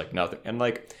that's like nothing. And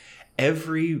like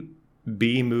every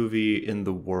B movie in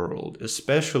the world,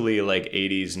 especially like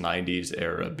 80s 90s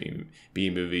era B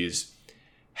movies,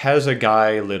 has a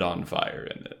guy lit on fire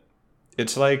in it.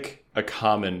 It's like a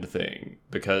common thing,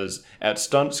 because at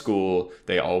stunt school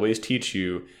they always teach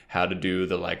you how to do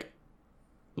the like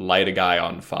light a guy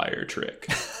on fire trick,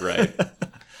 right?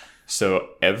 So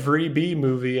every B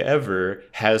movie ever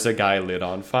has a guy lit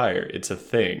on fire. It's a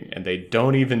thing, and they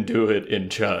don't even do it in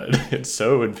Chud. It's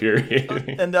so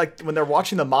infuriating. And like when they're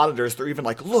watching the monitors, they're even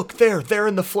like, "Look, they're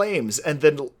in the flames," and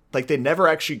then like they never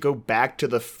actually go back to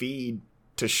the feed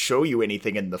to show you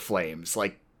anything in the flames.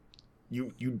 Like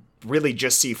you really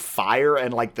just see fire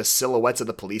and like the silhouettes of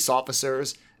the police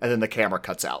officers, and then the camera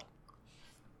cuts out.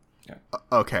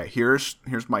 Okay, here's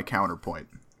my counterpoint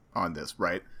on this,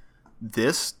 right?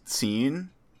 This scene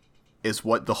is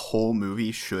what the whole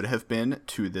movie should have been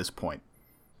to this point,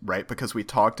 right? Because we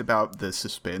talked about the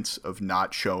suspense of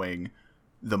not showing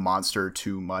the monster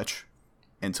too much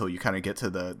until you kind of get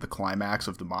to the climax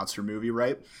of the monster movie,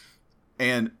 right?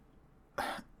 And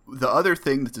the other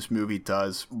thing that this movie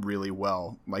does really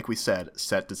well, like we said,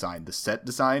 set design. The set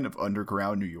design of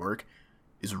underground New York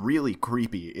is really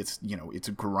creepy. It's, it's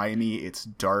grimy, it's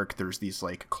dark, there's these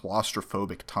like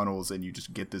claustrophobic tunnels, and you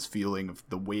just get this feeling of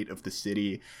the weight of the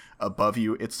city above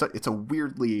you. It's a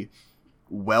weirdly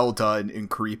well done and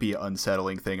creepy,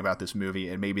 unsettling thing about this movie,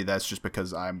 and maybe that's just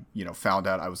because I'm, found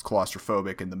out I was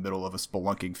claustrophobic in the middle of a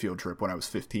spelunking field trip when I was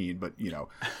 15, but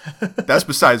that's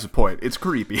besides the point. It's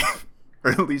creepy. Or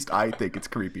at least I think it's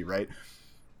creepy, right?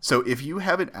 So if you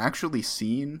haven't actually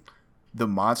seen the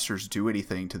monsters do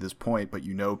anything to this point, but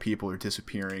people are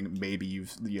disappearing, maybe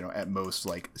you've at most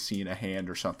like seen a hand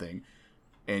or something,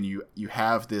 and you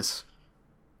have this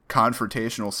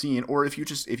confrontational scene, or if you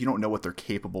don't know what they're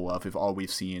capable of, if all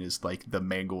we've seen is like the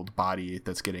mangled body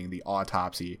that's getting the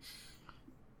autopsy,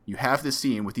 you have this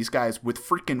scene with these guys with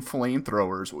freaking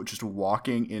flamethrowers just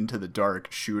walking into the dark,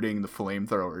 shooting the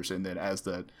flamethrowers, and then as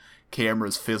the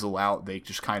cameras fizzle out, they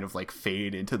just kind of like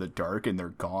fade into the dark and they're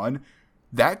gone.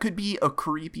 That could be a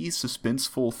creepy,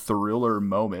 suspenseful thriller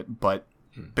moment, but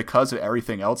because of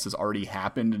everything else that's already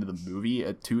happened in the movie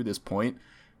to this point,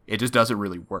 it just doesn't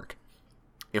really work.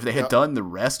 If they had done the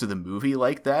rest of the movie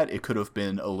like that, it could have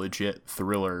been a legit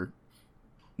thriller,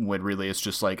 when really it's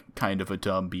just like kind of a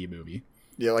dumb B movie.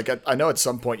 Yeah, like I know at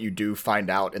some point you do find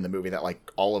out in the movie that like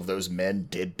all of those men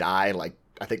did die. Like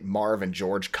I think Marv and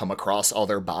George come across all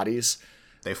their bodies.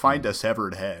 They find a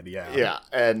severed head, yeah. Yeah,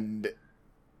 and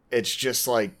it's just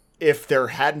like, if there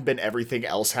hadn't been everything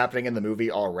else happening in the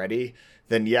movie already,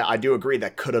 then yeah, I do agree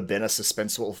that could have been a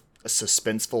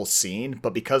suspenseful scene,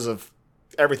 but because of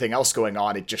everything else going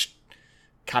on, it just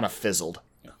kind of fizzled.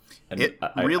 And it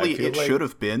like should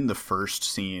have been the first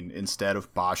scene instead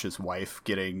of Bosch's wife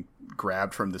getting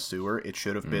grabbed from the sewer. It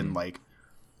should have been like,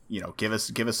 give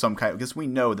us some kind, because we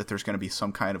know that there's going to be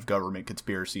some kind of government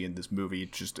conspiracy in this movie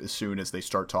just as soon as they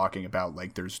start talking about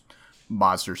like there's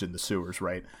monsters in the sewers,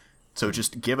 right? So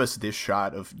just give us this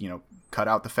shot of, cut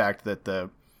out the fact that the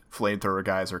flamethrower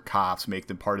guys are cops, make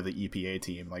them part of the EPA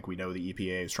team. Like, we know the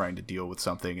EPA is trying to deal with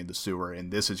something in the sewer,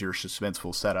 and this is your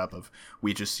suspenseful setup of,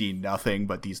 we just see nothing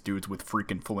but these dudes with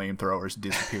freaking flamethrowers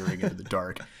disappearing into the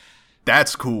dark.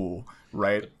 That's cool,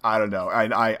 right? I don't know.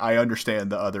 I understand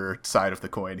the other side of the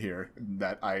coin here,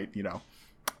 that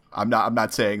I'm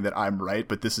not saying that I'm right,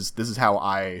 but this is how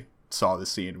I saw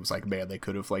this scene. It was like, man, they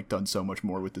could have like done so much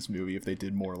more with this movie if they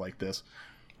did more like this.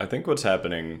 I think what's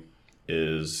happening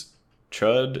is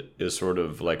Chud is sort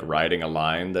of like riding a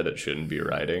line that it shouldn't be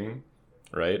riding,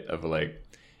 right? Of like,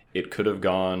 it could have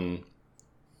gone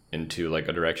into like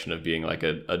a direction of being like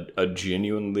a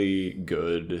genuinely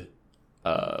good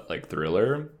like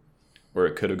thriller, or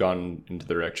it could have gone into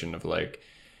the direction of like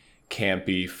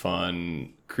campy,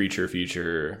 fun creature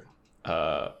feature,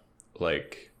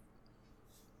 like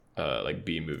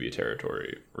B movie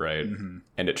territory, right? Mm-hmm.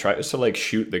 And it tries to like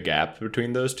shoot the gap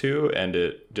between those two, and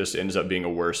it just ends up being a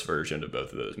worse version of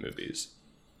both of those movies.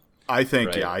 I think,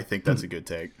 right? Yeah, I think that's a good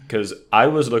take. Because I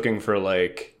was looking for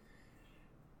like,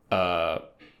 a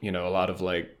lot of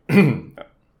like,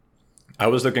 I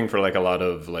was looking for like a lot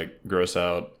of like gross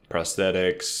out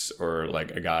prosthetics, or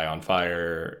like a guy on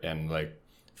fire, and like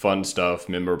fun stuff,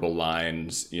 memorable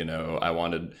lines. I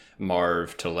wanted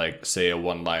Marv to like say a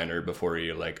one-liner before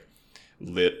he like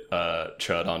lit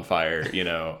Chud on fire, you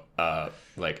know,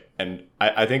 and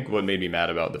I think what made me mad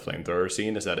about the flamethrower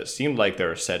scene is that it seemed like they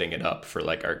were setting it up for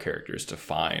like our characters to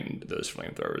find those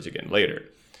flamethrowers again later.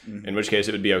 Mm-hmm. In which case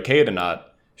it would be okay to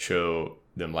not show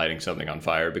them lighting something on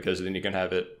fire, because then you can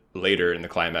have it later in the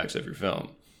climax of your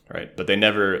film, right? But they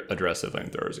never address the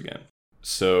flamethrowers again.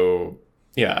 So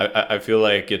yeah, I feel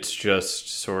like it's just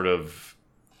sort of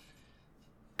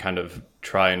kind of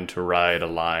trying to ride a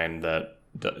line that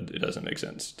it doesn't make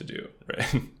sense to do,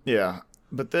 right? Yeah.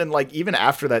 But then, like, even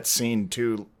after that scene,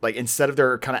 too, like, instead of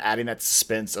they're kind of adding that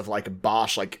suspense of, like,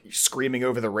 Bosch, like, screaming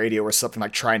over the radio or something,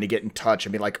 like, trying to get in touch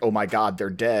and be like, oh my god, they're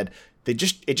dead, it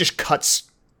just cuts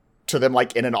to them,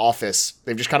 like, in an office.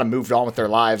 They've just kind of moved on with their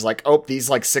lives. Like, oh, these,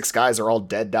 like, 6 guys are all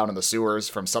dead down in the sewers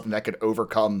from something that could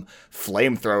overcome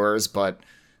flamethrowers, but,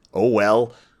 oh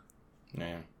well.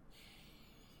 Yeah.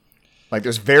 Like,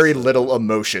 there's very little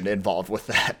emotion involved with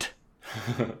that.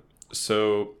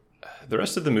 So the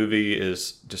rest of the movie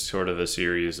is just sort of a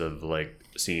series of like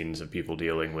scenes of people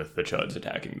dealing with the Chuds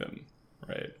attacking them,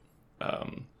 right?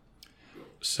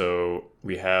 So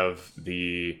we have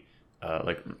the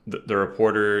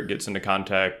reporter gets into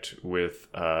contact with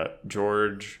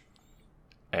George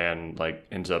and like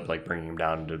ends up like bringing him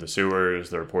down into the sewers.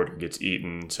 The reporter gets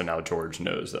eaten, so now George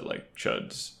knows that like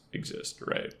Chuds exist,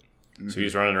 right? Mm-hmm. So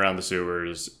he's running around the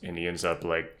sewers and he ends up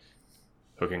like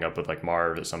hooking up with like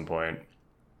Marv at some point.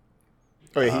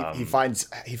 Oh yeah, he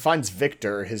finds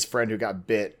Victor, his friend who got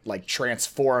bit, like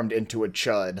transformed into a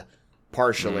Chud,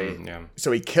 partially. Yeah.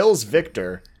 So he kills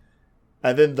Victor,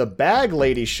 and then the bag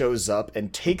lady shows up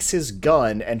and takes his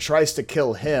gun and tries to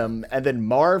kill him, and then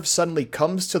Marv suddenly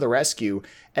comes to the rescue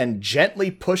and gently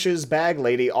pushes bag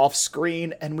lady off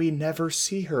screen, and we never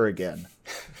see her again.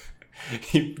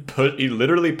 He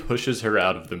literally pushes her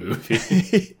out of the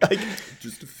movie. Like,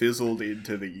 just fizzled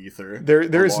into the ether.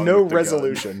 There's no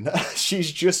resolution.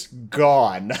 She's just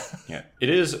gone. Yeah, it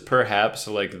is perhaps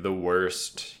like the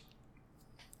worst,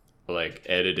 like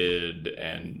edited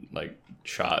and like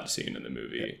shot scene in the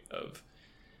movie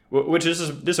which is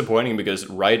disappointing because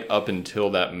right up until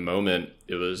that moment,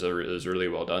 it was a really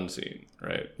well done scene,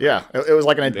 right? Yeah, it was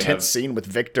like an intense scene with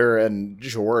Victor and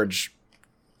George,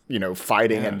 you know,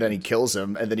 fighting, and then he kills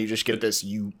him, and then you just get this,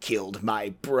 you killed my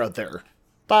brother.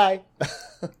 Bye.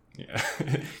 Yeah.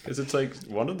 Because it's like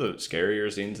one of the scarier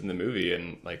scenes in the movie,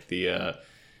 and like the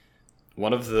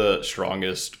one of the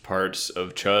strongest parts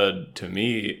of Chud to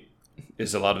me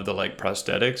is a lot of the like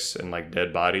prosthetics and like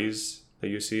dead bodies that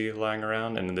you see lying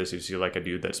around. And in this you see like a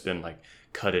dude that's been like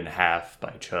cut in half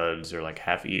by Chuds or like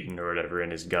half eaten or whatever,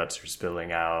 and his guts are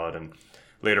spilling out. And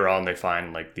later on they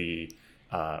find like the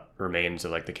remains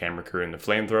of like the camera crew and the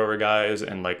flamethrower guys,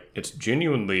 and like it's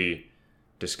genuinely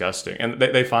disgusting. And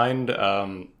they find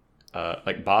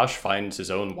like Bosch finds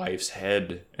his own wife's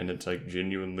head, and it's like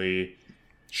genuinely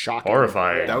shocking,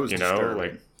 horrifying. That was disturbing.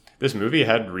 Like this movie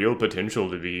had real potential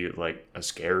to be like a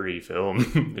scary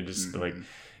film. It just like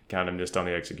kind of missed on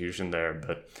the execution there,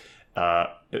 but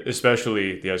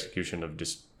especially the execution of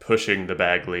just pushing the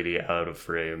bag lady out of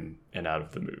frame and out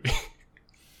of the movie.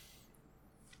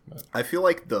 I feel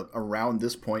like around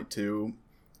this point too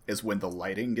is when the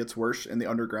lighting gets worse in the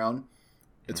underground.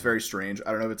 It's very strange.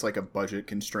 I don't know if it's like a budget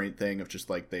constraint thing of just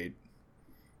like they,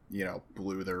 you know,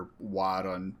 blew their wad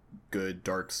on good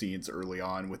dark scenes early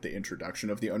on with the introduction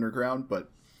of the underground, but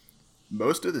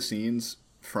most of the scenes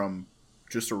from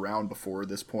just around before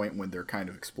this point, when they're kind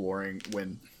of exploring,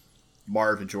 when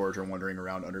Marv and George are wandering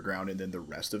around underground, and then the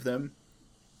rest of them,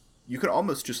 you can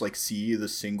almost just like see the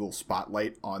single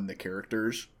spotlight on the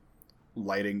characters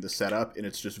lighting the setup, and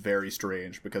it's just very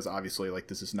strange because obviously like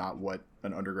this is not what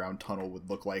an underground tunnel would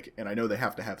look like, and I know they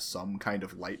have to have some kind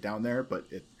of light down there, but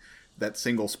that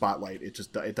single spotlight, it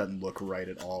doesn't look right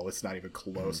at all. It's not even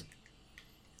close.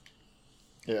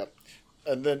 Yeah.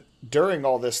 And then during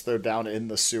all this, though, down in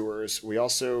the sewers, we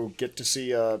also get to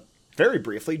see very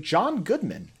briefly John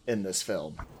Goodman in this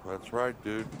film. That's right,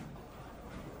 dude.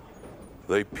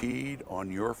 They peed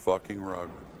on your fucking rug.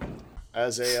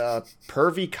 As a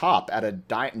pervy cop at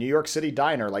a New York City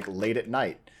diner, like late at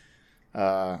night.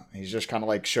 He's just kind of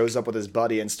like shows up with his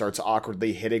buddy and starts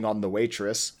awkwardly hitting on the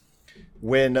waitress,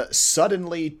 when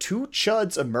suddenly 2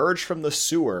 Chuds emerge from the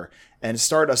sewer and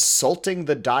start assaulting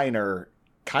the diner,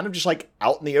 kind of just like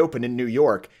out in the open in New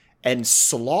York, and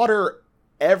slaughter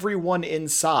everyone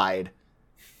inside.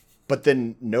 But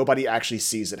then nobody actually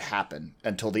sees it happen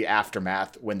until the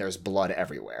aftermath, when there's blood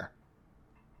everywhere.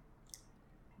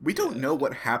 We don't know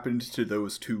what happened to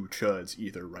those two chuds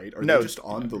either, right? Are No. they just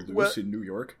on the loose in New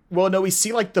York? Well, no, we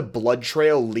see like the blood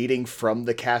trail leading from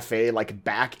the cafe like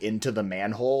back into the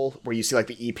manhole, where you see like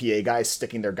the EPA guys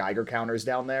sticking their Geiger counters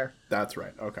down there. That's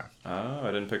right. Okay. Oh,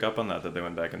 I didn't pick up on that they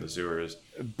went back in the sewers.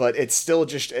 But it's still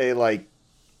just a like,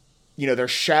 you know, they're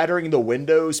shattering the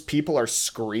windows, people are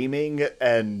screaming,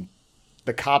 and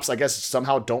the cops, I guess,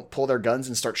 somehow don't pull their guns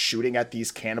and start shooting at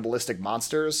these cannibalistic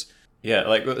monsters. Yeah,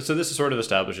 like, so this sort of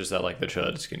establishes that, like, the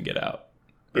chuds can get out.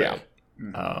 Right?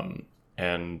 Yeah.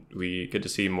 And we get to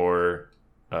see more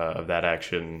of that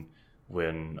action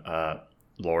when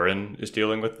Lauren is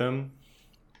dealing with them.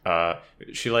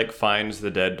 She, like, finds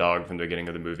the dead dog from the beginning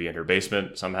of the movie in her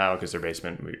basement somehow, because their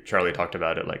basement, Charlie talked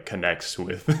about it, like, connects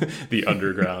with the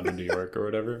underground in New York or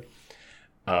whatever.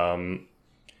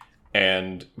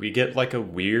 And we get, like, a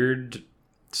weird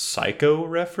Psycho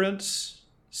reference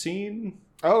scene.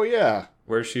 Oh, yeah.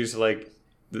 Where she's like,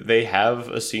 they have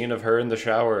a scene of her in the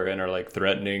shower and are like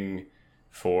threatening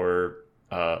for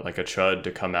like a chud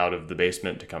to come out of the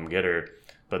basement to come get her,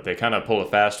 but they kind of pull a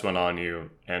fast one on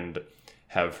you and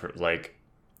have her like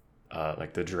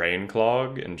the drain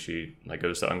clog, and she like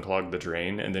goes to unclog the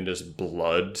drain, and then just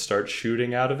blood starts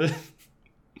shooting out of it.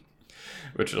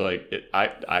 Which, like,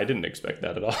 I didn't expect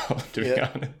that at all, to be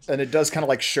honest. And it does kind of,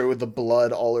 like, show the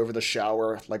blood all over the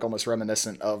shower, like, almost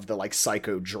reminiscent of the, like,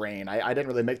 Psycho drain. I didn't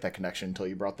really make that connection until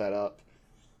you brought that up.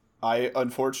 I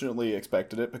unfortunately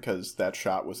expected it because that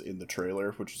shot was in the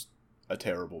trailer, which is a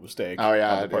terrible mistake. Oh,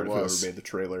 yeah, on the part it of whoever was. made the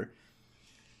trailer.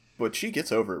 But she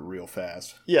gets over it real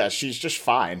fast. Yeah, she's just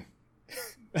fine.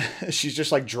 She's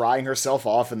just, like, drying herself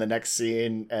off in the next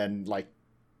scene, and, like,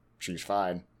 she's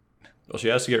fine. Well, she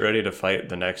has to get ready to fight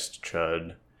the next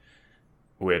chud,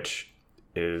 which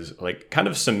is, like, kind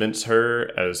of cements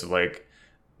her as, like,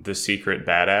 the secret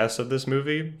badass of this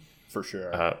movie. For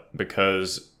sure.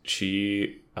 Because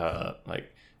she,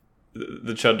 like,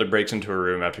 the chud breaks into her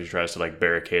room after she tries to, like,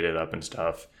 barricade it up and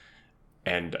stuff.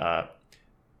 And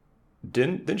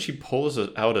then she pulls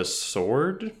out a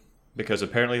sword, because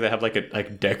apparently they have,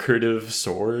 like decorative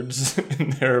swords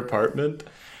in their apartment.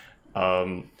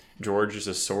 George is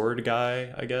a sword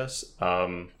guy, I guess.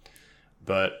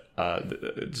 But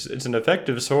it's an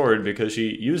effective sword because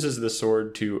she uses the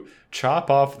sword to chop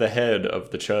off the head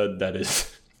of the chud that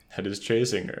is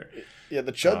chasing her. Yeah,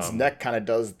 the chud's neck kind of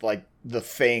does, like, the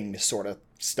Thing sort of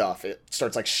stuff. It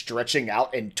starts, like, stretching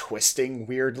out and twisting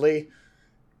weirdly.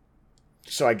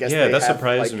 So I guess they that have,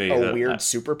 surprised like, me. a weird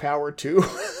superpower, too.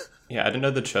 Yeah, I didn't know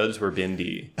the chuds were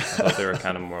bendy. I thought they were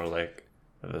kind of more like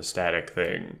a static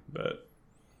thing, but...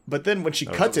 But then when she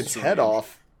That was cuts its head strange.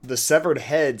 off, the severed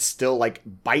head still, like,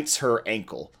 bites her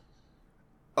ankle.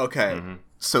 Okay.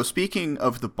 So speaking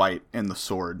of the bite and the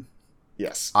sword,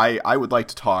 Yes. I would like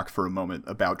to talk for a moment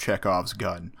about Chekhov's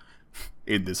gun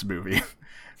in this movie.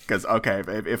 Because, okay,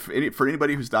 for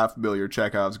anybody who's not familiar,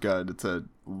 Chekhov's gun, it's a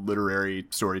literary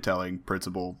storytelling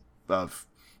principle of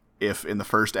if in the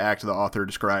first act the author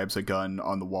describes a gun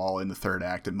on the wall, in the third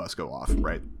act it must go off,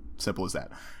 right? Simple as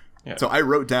that. Yeah. So I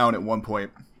wrote down at one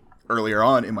point earlier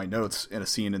on in my notes in a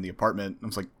scene in the apartment, I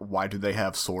was like, why do they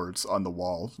have swords on the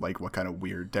wall? Like, what kind of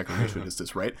weird decoration is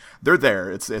this, right? They're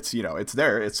there. It's you know, it's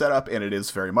there. It's set up, and it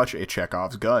is very much a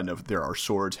Chekhov's gun of there are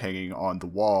swords hanging on the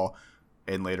wall,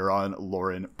 and later on,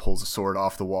 Lauren pulls a sword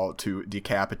off the wall to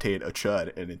decapitate a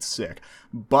chud, and it's sick.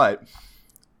 But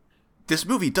this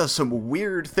movie does some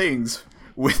weird things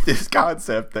with this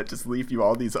concept that just leave you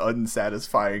all these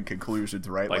unsatisfying conclusions,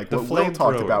 right? Like Like the what Will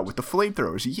talked flamethrowers. about with the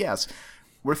flamethrowers. Yes.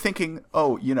 We're thinking,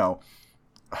 oh, you know,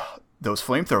 those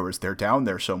flamethrowers, they're down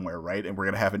there somewhere, right? And we're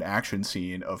going to have an action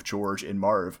scene of George and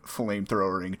Marv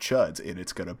flamethrowering chuds, and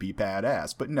it's going to be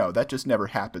badass. But no, that just never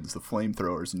happens. The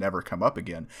flamethrowers never come up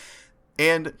again.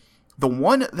 And the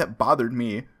one that bothered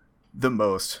me the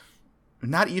most,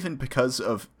 not even because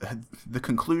of the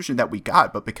conclusion that we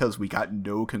got, but because we got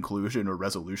no conclusion or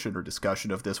resolution or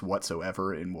discussion of this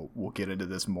whatsoever, and we'll get into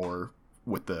this more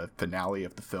with the finale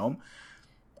of the film,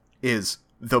 is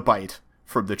the bite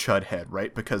from the chud head,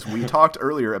 right? Because we talked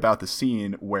earlier about the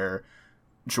scene where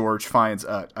George finds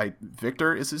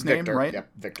Victor is his name, right? Yep,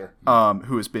 Victor.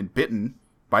 Who has been bitten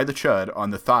by the chud on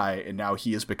the thigh, and now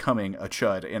he is becoming a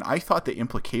chud. And I thought the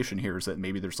implication here is that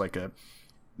maybe there's like a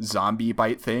zombie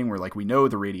bite thing where, like, we know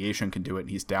the radiation can do it and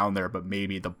he's down there, but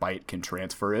maybe the bite can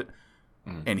transfer it.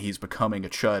 And he's becoming a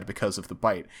chud because of the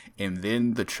bite. And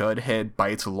then the chud head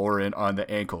bites Lauren on the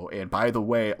ankle. And by the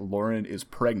way, Lauren is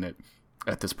pregnant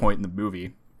at this point in the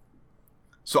movie.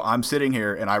 So I'm sitting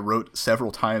here and I wrote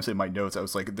several times in my notes, I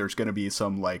was like, there's going to be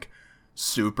some like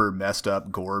super messed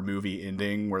up gore movie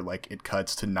ending where like it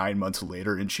cuts to 9 months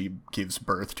later and she gives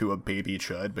birth to a baby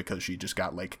Chud because she just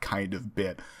got like kind of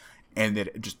bit, and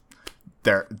it just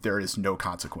there is no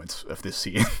consequence of this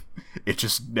scene. It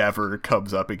just never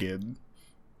comes up again.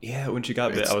 Yeah, when she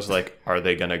got bit, I was like, are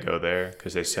they gonna go there?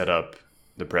 Because they set up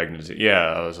the pregnancy. Yeah,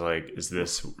 I was like, is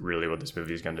this really what this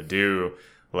movie is gonna do?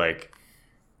 Like,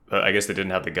 I guess they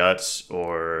didn't have the guts,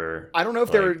 or I don't know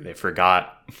if they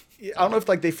forgot. I don't know if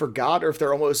like they forgot, or if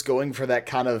they're almost going for that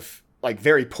kind of like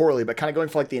very poorly, but kind of going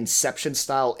for like the Inception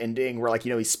style ending where like,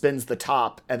 you know, he spins the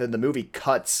top and then the movie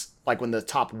cuts like when the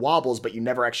top wobbles, but you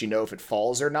never actually know if it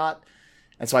falls or not.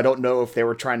 And so I don't know if they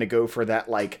were trying to go for that,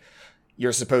 like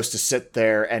you're supposed to sit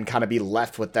there and kind of be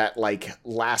left with that like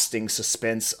lasting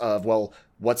suspense of, well,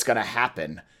 what's going to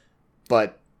happen?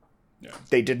 But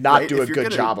they did not do a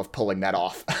good job of pulling that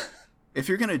off. If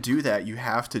you're going to do that, you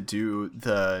have to do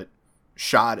the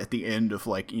shot at the end of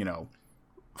like, you know,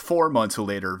 4 months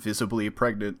later, visibly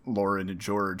pregnant Lauren and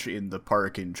George in the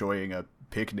park enjoying a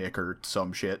picnic or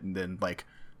some shit, and then like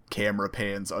camera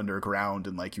pans underground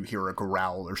and like you hear a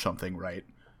growl or something, right?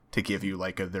 To give you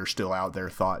like a they're still out there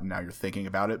thought, and now you're thinking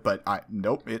about it. But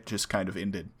nope, it just kind of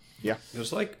ended. Yeah.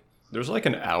 There's like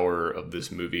an hour of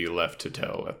this movie left to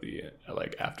tell at the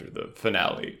like after the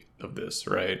finale of this,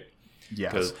 right? Yeah.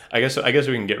 Because I guess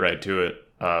we can get right to it.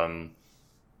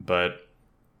 But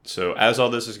so as all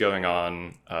this is going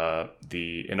on,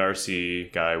 the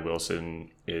NRC guy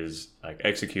Wilson is like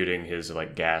executing his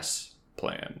like gas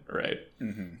plan, right?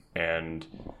 Mm-hmm. And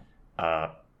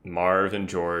Marv and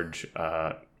George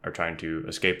are trying to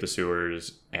escape the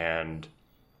sewers, and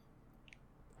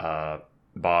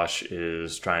Bosch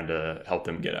is trying to help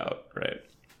them get out, right?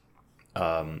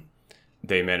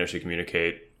 They manage to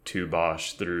communicate to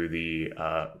Bosch through the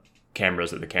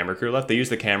cameras that the camera crew left. They use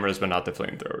the cameras, but not the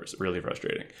flamethrowers. Really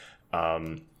frustrating.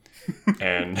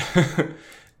 And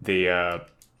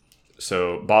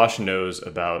so Bosch knows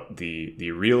about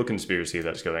the real conspiracy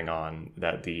that's going on,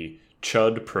 that the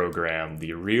Chud program,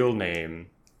 the real name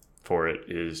for it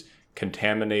is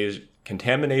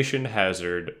Contamination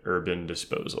Hazard Urban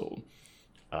Disposal.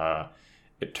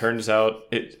 It turns out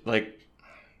it like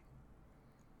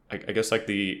I guess like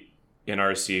the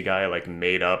NRC guy like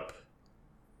made up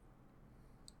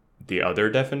the other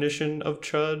definition of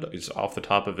Chud is off the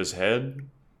top of his head,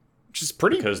 which is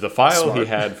pretty because the file smart. he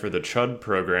had for the Chud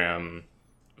program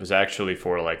was actually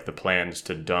for like the plans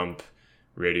to dump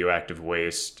radioactive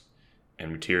waste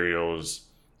and materials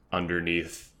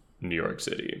underneath New York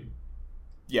City.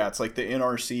 Yeah, it's like the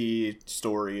NRC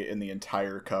story in the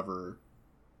entire cover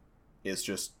is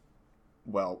just,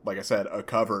 well, like I said, a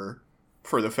cover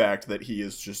for the fact that he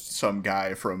is just some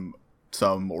guy from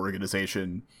some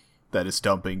organization that is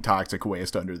dumping toxic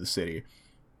waste under the city.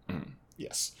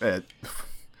 Yes.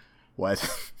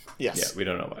 What? Yes. Yeah, we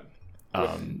don't know what.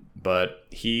 But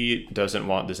he doesn't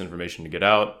want this information to get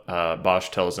out. Bosch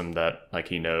tells him that like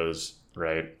he knows,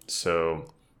 right?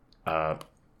 So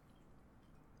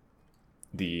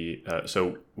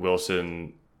so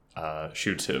Wilson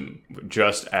shoots him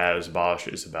just as Bosch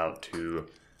is about to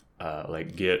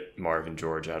like get Marv and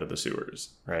George out of the sewers,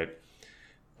 right?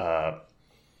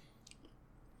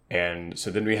 And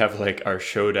so then we have like our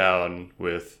showdown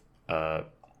with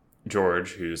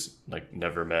George, who's like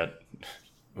never met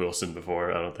Wilson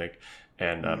before, I don't think,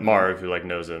 and Marv, who like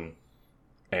knows him.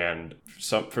 And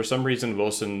for some reason,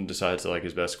 Wilson decides that like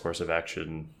his best course of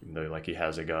action, even though like he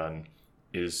has a gun,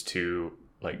 is to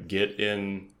like get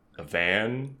in a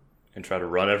van and try to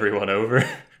run everyone over,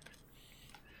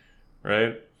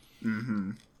 right?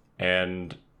 Mm-hmm.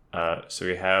 And so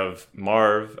we have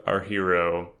Marv, our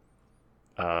hero,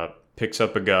 picks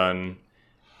up a gun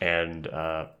and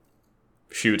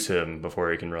shoots him before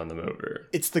he can run them over.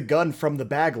 It's the gun from the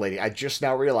bag lady. I just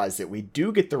now realized that we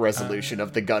do get the resolution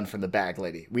of the gun from the bag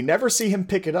lady. We never see him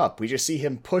pick it up. We just see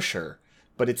him push her.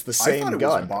 But it's the same gun. I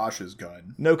thought it was Bosch's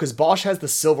gun. No, because Bosch has the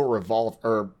silver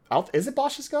revolver. Is it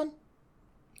Bosch's gun?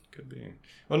 Could be.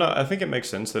 Well, no, I think it makes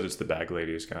sense that it's the bag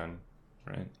lady's gun,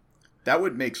 right? That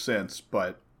would make sense,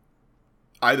 but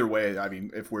either way, I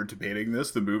mean, if we're debating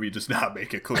this, the movie does not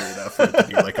make it clear enough for it to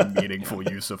be like a meaningful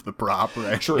use of the prop,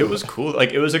 right? True. It was cool.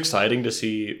 Like, it was exciting to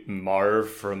see Marv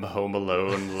from Home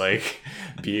Alone, like,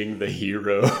 being the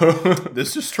hero.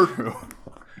 This is true.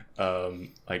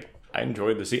 Like, I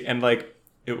enjoyed the scene. And, like,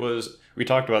 we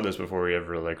talked about this before we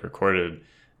ever, like, recorded.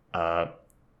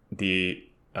 The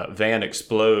van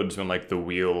explodes when, like, the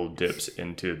wheel dips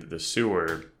into the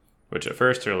sewer, which at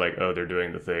first you're like, oh, they're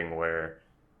doing the thing where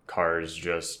cars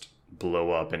just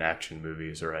blow up in action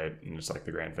movies, right? And it's like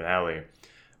the grand finale.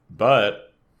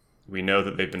 But we know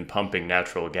that they've been pumping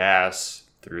natural gas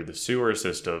through the sewer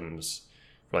systems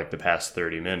for like the past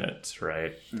 30 minutes,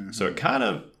 right? So it kind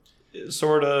of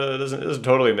sort of doesn't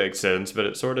totally make sense, but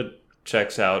it sort of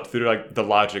checks out through like the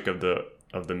logic of the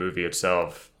movie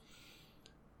itself,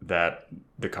 that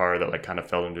the car that like kind of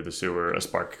fell into the sewer, a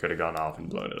spark could have gone off and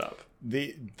blown it up.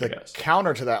 The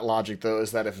counter to that logic, though,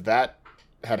 is that if that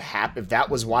had happened, if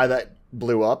that was why that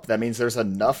blew up, that means there's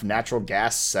enough natural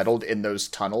gas settled in those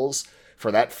tunnels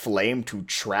for that flame to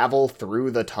travel through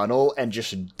the tunnel and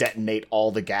just detonate all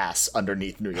the gas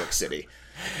underneath New York City.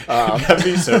 That'd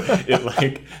be so. It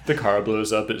like the car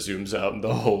blows up, it zooms out, and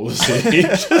the whole city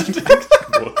just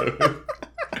explodes.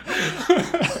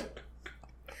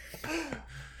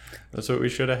 That's what we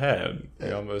should have had.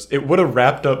 It would have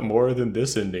wrapped up more than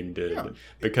this ending did. Yeah.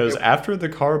 Because after the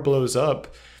car blows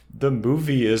up, the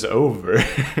movie is over.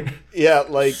 Yeah,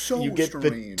 like So you get the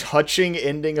strange. touching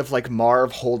ending of like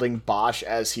Marv holding Bosch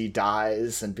as he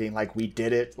dies and being like, we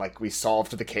did it, like we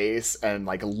solved the case, and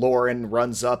like Lauren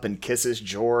runs up and kisses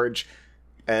George,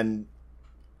 and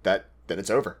then it's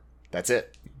over. That's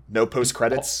it. No post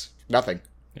credits, nothing.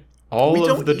 All We of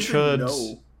don't the even chuds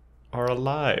know. are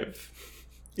alive.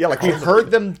 Yeah, like we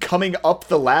heard them coming up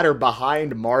the ladder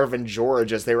behind Marv and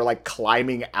George as they were like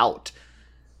climbing out.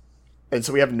 And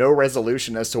so we have no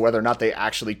resolution as to whether or not they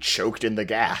actually choked in the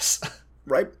gas.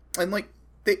 Right? And like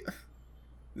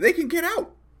they can get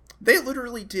out. They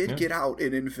literally did get out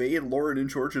and invade Lauren and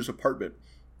George's apartment.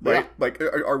 Right? Yeah. Like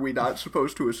are we not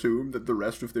supposed to assume that the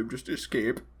rest of them just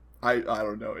escape? I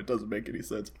don't know. It doesn't make any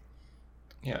sense.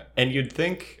 Yeah, and you'd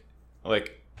think,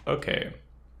 like, okay,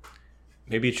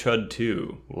 maybe Chud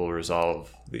 2 will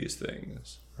resolve these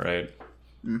things, right?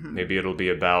 Maybe it'll be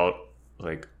about,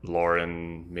 like,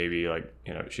 Lauren, maybe, like,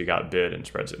 you know, she got bit and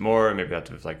spreads it more. Maybe they have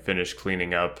to, like, finish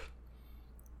cleaning up,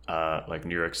 like,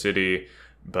 New York City.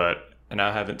 And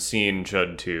I haven't seen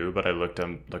Chud 2, but I looked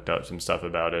up some stuff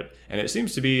about it. And it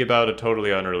seems to be about a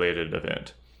totally unrelated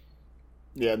event.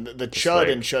 Yeah, the Just Chud like-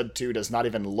 in Chud 2 does not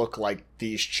even look like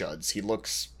these Chuds. He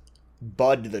looks...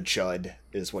 Bud the Chud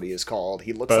is what he is called.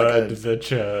 He looks Bud like the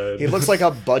Chud. he looks like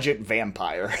a budget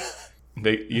vampire.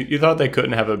 You thought they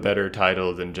couldn't have a better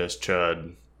title than just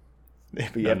Chud.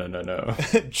 Yeah. No.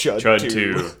 Chud, Chud 2.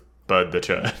 2, Bud the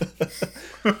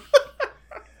Chud.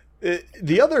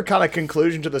 The other kind of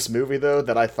conclusion to this movie, though,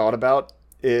 that I thought about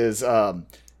is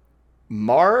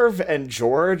Marv and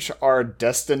George are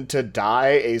destined to die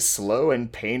a slow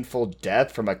and painful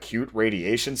death from acute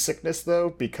radiation sickness,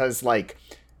 though, because, like,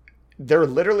 they're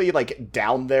literally, like,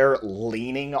 down there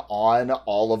leaning on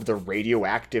all of the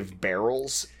radioactive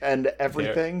barrels and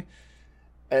everything.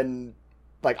 And,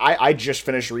 like, I just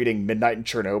finished reading Midnight in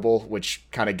Chernobyl, which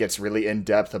kind of gets really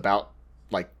in-depth about,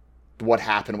 like, what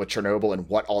happened with Chernobyl and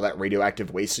what all that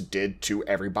radioactive waste did to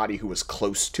everybody who was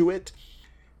close to it.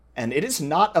 And it is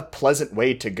not a pleasant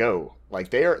way to go.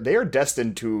 Like, they are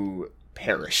destined to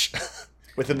perish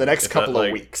within the next couple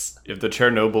of weeks. If the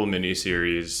Chernobyl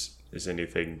miniseries is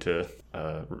anything to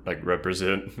like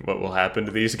represent what will happen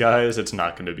to these guys, it's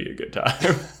not going to be a good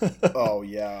time. Oh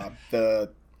yeah, the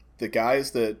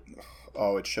guys that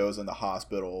it shows in the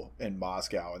hospital in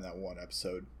Moscow in that one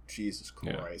episode. Jesus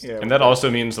Christ. Yeah. And that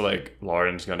also means like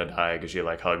Lauren's going to die because she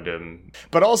like hugged him.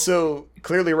 But also,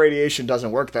 clearly radiation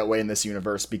doesn't work that way in this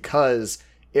universe, because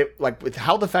it, like, with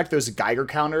how the fact those Geiger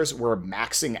counters were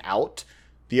maxing out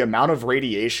the amount of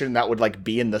radiation that would, like,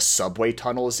 be in the subway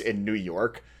tunnels in New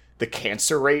York, the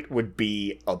cancer rate would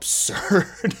be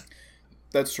absurd.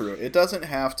 That's true. It doesn't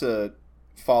have to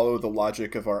follow the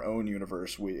logic of our own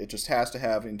universe. It just has to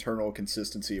have internal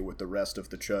consistency with the rest of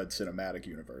the Chud cinematic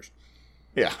universe.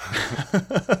 Yeah.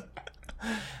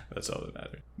 That's all that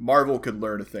matters. Marvel could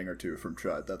learn a thing or two from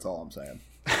Chud. That's all I'm saying.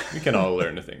 We can all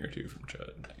learn a thing or two from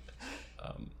Chud.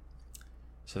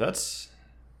 So that's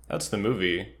the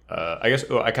movie. I guess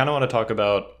I kind of want to talk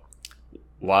about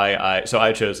why I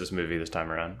chose this movie this time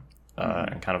around,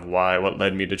 and kind of what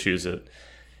led me to choose it.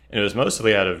 And it was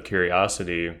mostly out of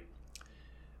curiosity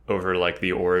over like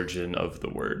the origin of the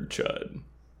word Chud,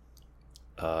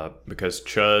 because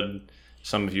Chud,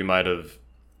 some of you might have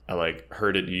like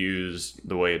heard it used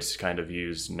the way it's kind of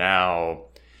used now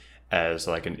as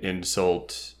like an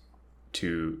insult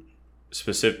to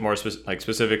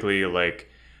specifically like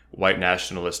white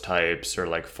nationalist types or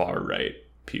like far right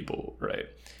people, right?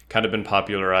 Kind of been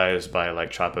popularized by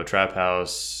like Chapo Trap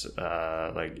House,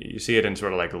 like you see it in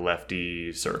sort of like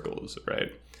lefty circles,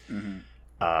 right? Mm-hmm.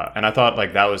 And I thought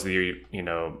like that was the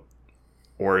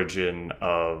origin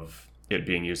of it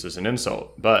being used as an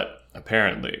insult, but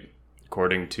apparently,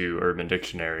 according to Urban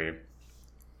Dictionary,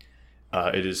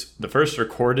 it is the first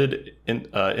recorded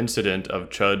incident of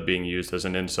Chud being used as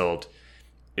an insult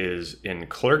is in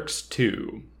Clerks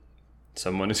 2.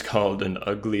 Someone is called an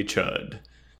ugly chud.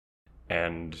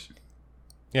 And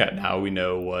yeah, now we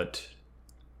know what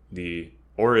the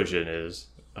origin is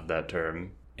of that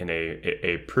term in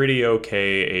a pretty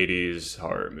okay 80s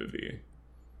horror movie.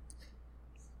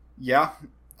 Yeah, You're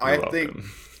I welcome. think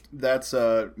that's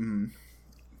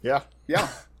Yeah. yeah.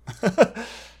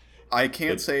 I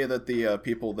can't say that the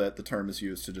people that the term is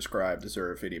used to describe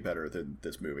deserve any better than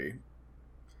this movie.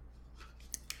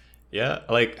 Yeah,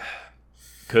 like,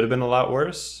 could have been a lot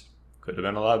worse. Could have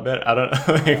been a lot better. I don't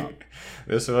know. Like,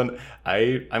 this one,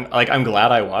 I'm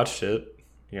glad I watched it.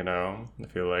 You know, I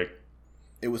feel like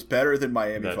It was better than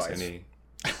Miami that's Vice. any.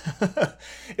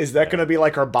 Is that going to be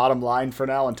like our bottom line for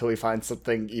now until we find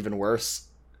something even worse?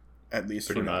 At least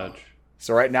Pretty for now. much.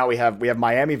 So right now we have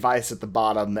Miami Vice at the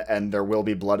bottom, and There Will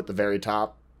Be Blood at the very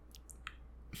top.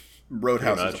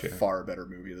 Roadhouse Pretty is much, a yeah. far better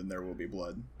movie than There Will Be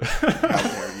Blood. How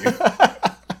dare you?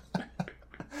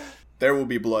 There Will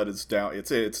Be Blood is down.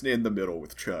 It's in the middle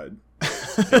with Chud.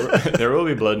 There Will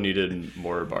Be Blood needed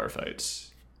more bar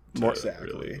fights. to More exactly.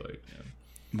 Really, like, yeah.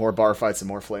 More bar fights and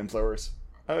more flamethrowers.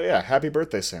 Oh yeah, happy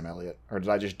birthday, Sam Elliott. Or did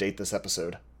I just date this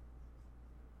episode?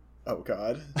 Oh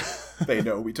God, they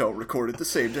know we don't record it the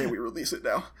same day we release it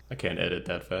now. I can't edit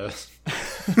that fast.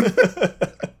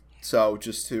 So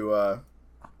just to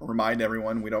remind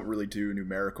everyone, we don't really do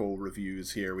numerical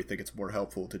reviews here. We think it's more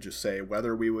helpful to just say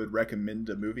whether we would recommend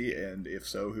a movie, and if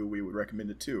so, who we would recommend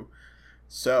it to.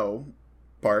 So,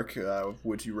 Bark,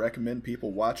 would you recommend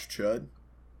people watch Chud?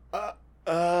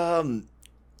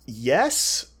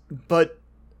 Yes, but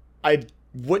I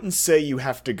wouldn't say you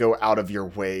have to go out of your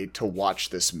way to watch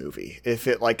this movie. If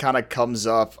it like kind of comes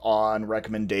up on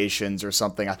recommendations or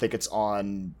something, I think it's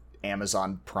on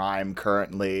Amazon Prime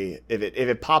currently. If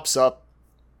it pops up,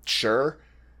 sure,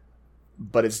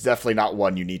 but it's definitely not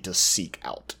one you need to seek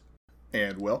out.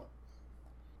 And Will?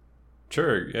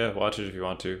 Sure, yeah, watch it if you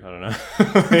want to. I don't know.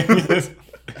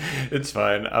 It's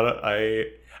fine.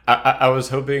 I was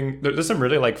hoping there's some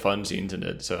really like fun scenes in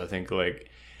it, so I think like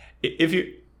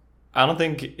I don't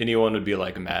think anyone would be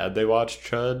like mad they watched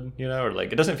Chud, you know, or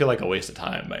like it doesn't feel like a waste of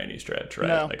time by any stretch, right?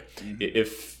 No. Like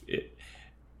if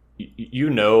you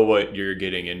know what you're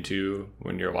getting into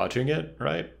when you're watching it,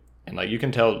 right? And like you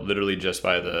can tell literally just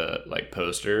by the like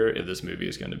poster if this movie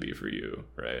is going to be for you,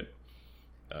 right?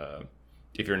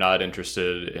 If you're not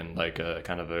interested in like a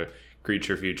kind of a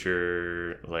creature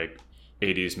feature like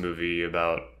 80s movie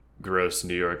about gross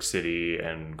New York City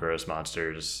and gross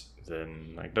monsters,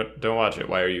 then like don't watch it.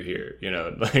 Why are you here? You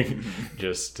know, like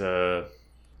just yeah,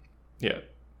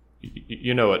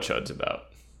 you know what Chud's about.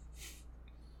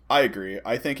 I agree.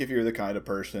 I think if you're the kind of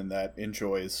person that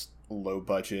enjoys low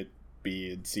budget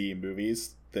B and C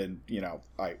movies, then you know,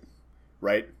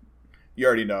 right? You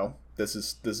already know this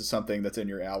is something that's in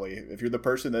your alley. If you're the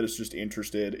person that is just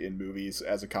interested in movies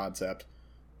as a concept,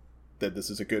 then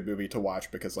this is a good movie to watch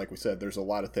because, like we said, there's a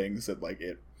lot of things that like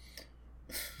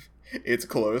it's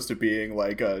close to being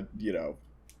like a, you know,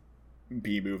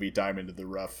 B movie diamond in the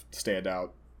rough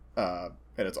standout, and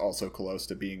it's also close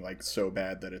to being like so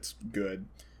bad that it's good.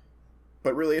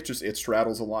 But really, it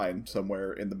straddles a line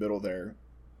somewhere in the middle there.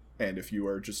 And if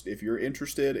you're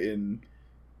interested in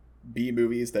B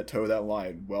movies that toe that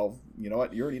line, well, you know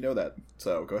what? You already know that.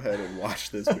 So go ahead and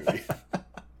watch this movie.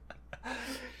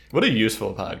 What a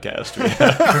useful podcast we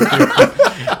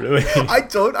have. Really. I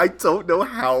don't know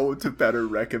how to better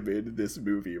recommend this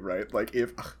movie, right? Like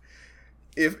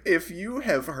if you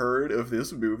have heard of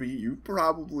this movie, you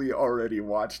probably already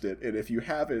watched it, and if you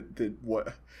haven't, then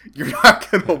what? You're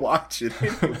not gonna watch it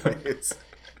anyways.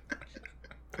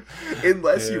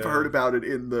 Unless you've heard about it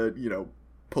in the, you know,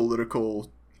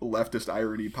 political leftist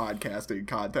irony podcasting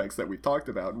context that we've talked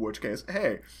about, in which case,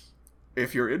 hey,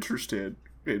 if you're interested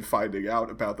in finding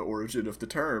out about the origin of the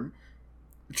term,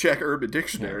 check Urban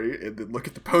Dictionary and then look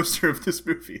at the poster of this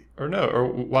movie. Or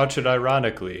watch it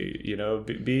ironically, you know,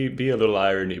 be a little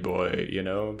irony boy, you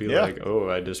know, be like, oh,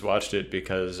 I just watched it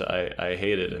because I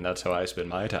hate it and that's how I spend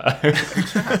my time.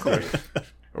 Exactly.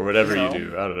 Or whatever You know? you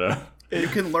do, I don't know. You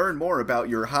can learn more about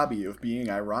your hobby of being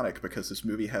ironic because this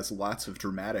movie has lots of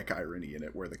dramatic irony in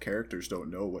it where the characters don't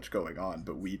know what's going on,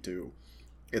 but we do.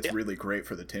 It's really great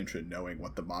for the tension knowing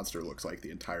what the monster looks like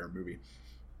the entire movie.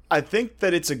 I think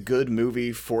that it's a good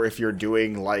movie for if you're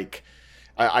doing like,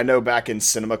 I know back in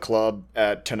Cinema Club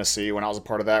at Tennessee when I was a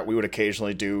part of that, we would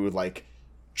occasionally do like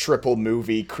triple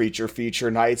movie creature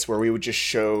feature nights where we would just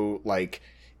show like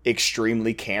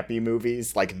extremely campy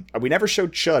movies. Like we never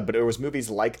showed Chud, but it was movies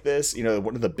like this. You know,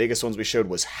 one of the biggest ones we showed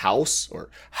was House.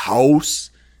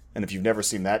 And if you've never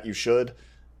seen that, you should.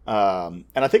 And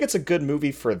I think it's a good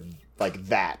movie for like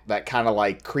that kind of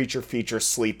like creature feature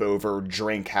sleepover,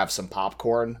 drink, have some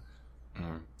popcorn.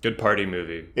 Good party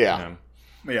movie. Yeah.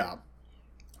 Yeah.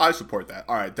 I support that.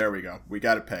 All right, there we go. We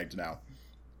got it pegged now.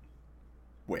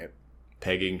 Wait.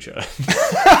 Pegging Chud.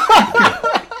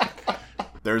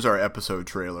 There's our episode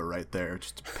trailer right there.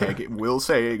 Just pegging. Will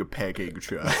saying pegging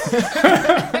Chud.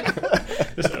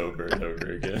 Just over and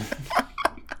over again.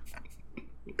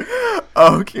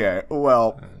 Okay,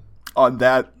 well, on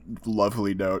that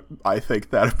lovely note, I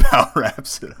think that about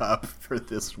wraps it up for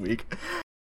this week.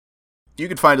 You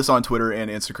can find us on Twitter and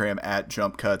Instagram at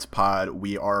JumpCutsPod.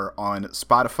 We are on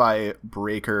Spotify,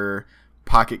 Breaker,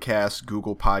 Pocket Cast,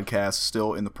 Google Podcasts,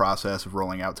 still in the process of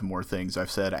rolling out to more things. I've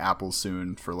said Apple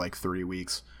soon for like 3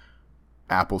 weeks.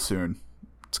 Apple soon.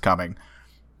 It's coming.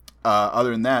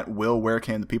 Other than that, Will, where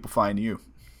can the people find you?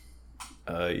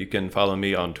 You can follow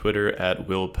me on Twitter at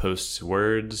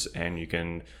WillPostsWords, and you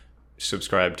can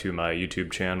subscribe to my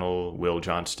YouTube channel, Will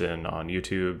Johnston, on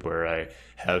YouTube, where I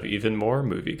have even more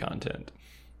movie content.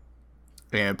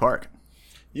 And Park.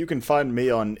 You can find me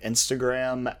on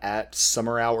Instagram at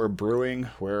Summer Hour Brewing,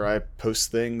 where I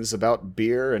post things about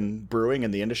beer and brewing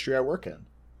in the industry I work in.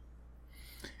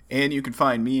 And you can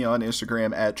find me on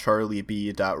Instagram at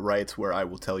charlieb.writes, where I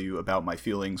will tell you about my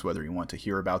feelings, whether you want to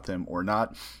hear about them or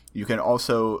not. You can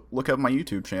also look up my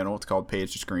YouTube channel. It's called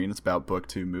Page to Screen. It's about book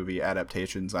to movie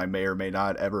adaptations. I may or may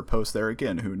not ever post there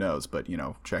again. Who knows? But,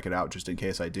 check it out just in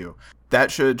case I do.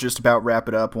 That should just about wrap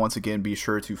it up. Once again, be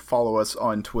sure to follow us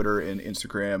on Twitter and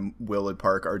Instagram. Will and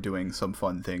Park are doing some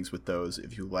fun things with those.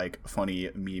 If you like funny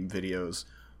meme videos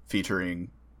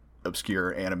featuring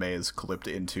obscure animes clipped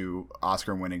into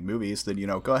Oscar-winning movies, then,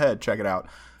 go ahead, check it out.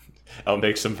 I'll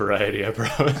make some variety, I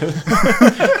promise.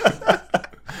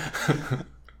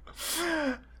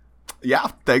 Yeah,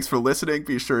 thanks for listening.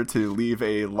 Be sure to leave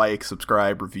a like,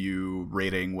 subscribe, review,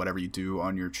 rating, whatever you do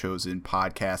on your chosen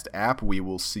podcast app. We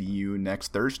will see you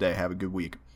next Thursday. Have a good week.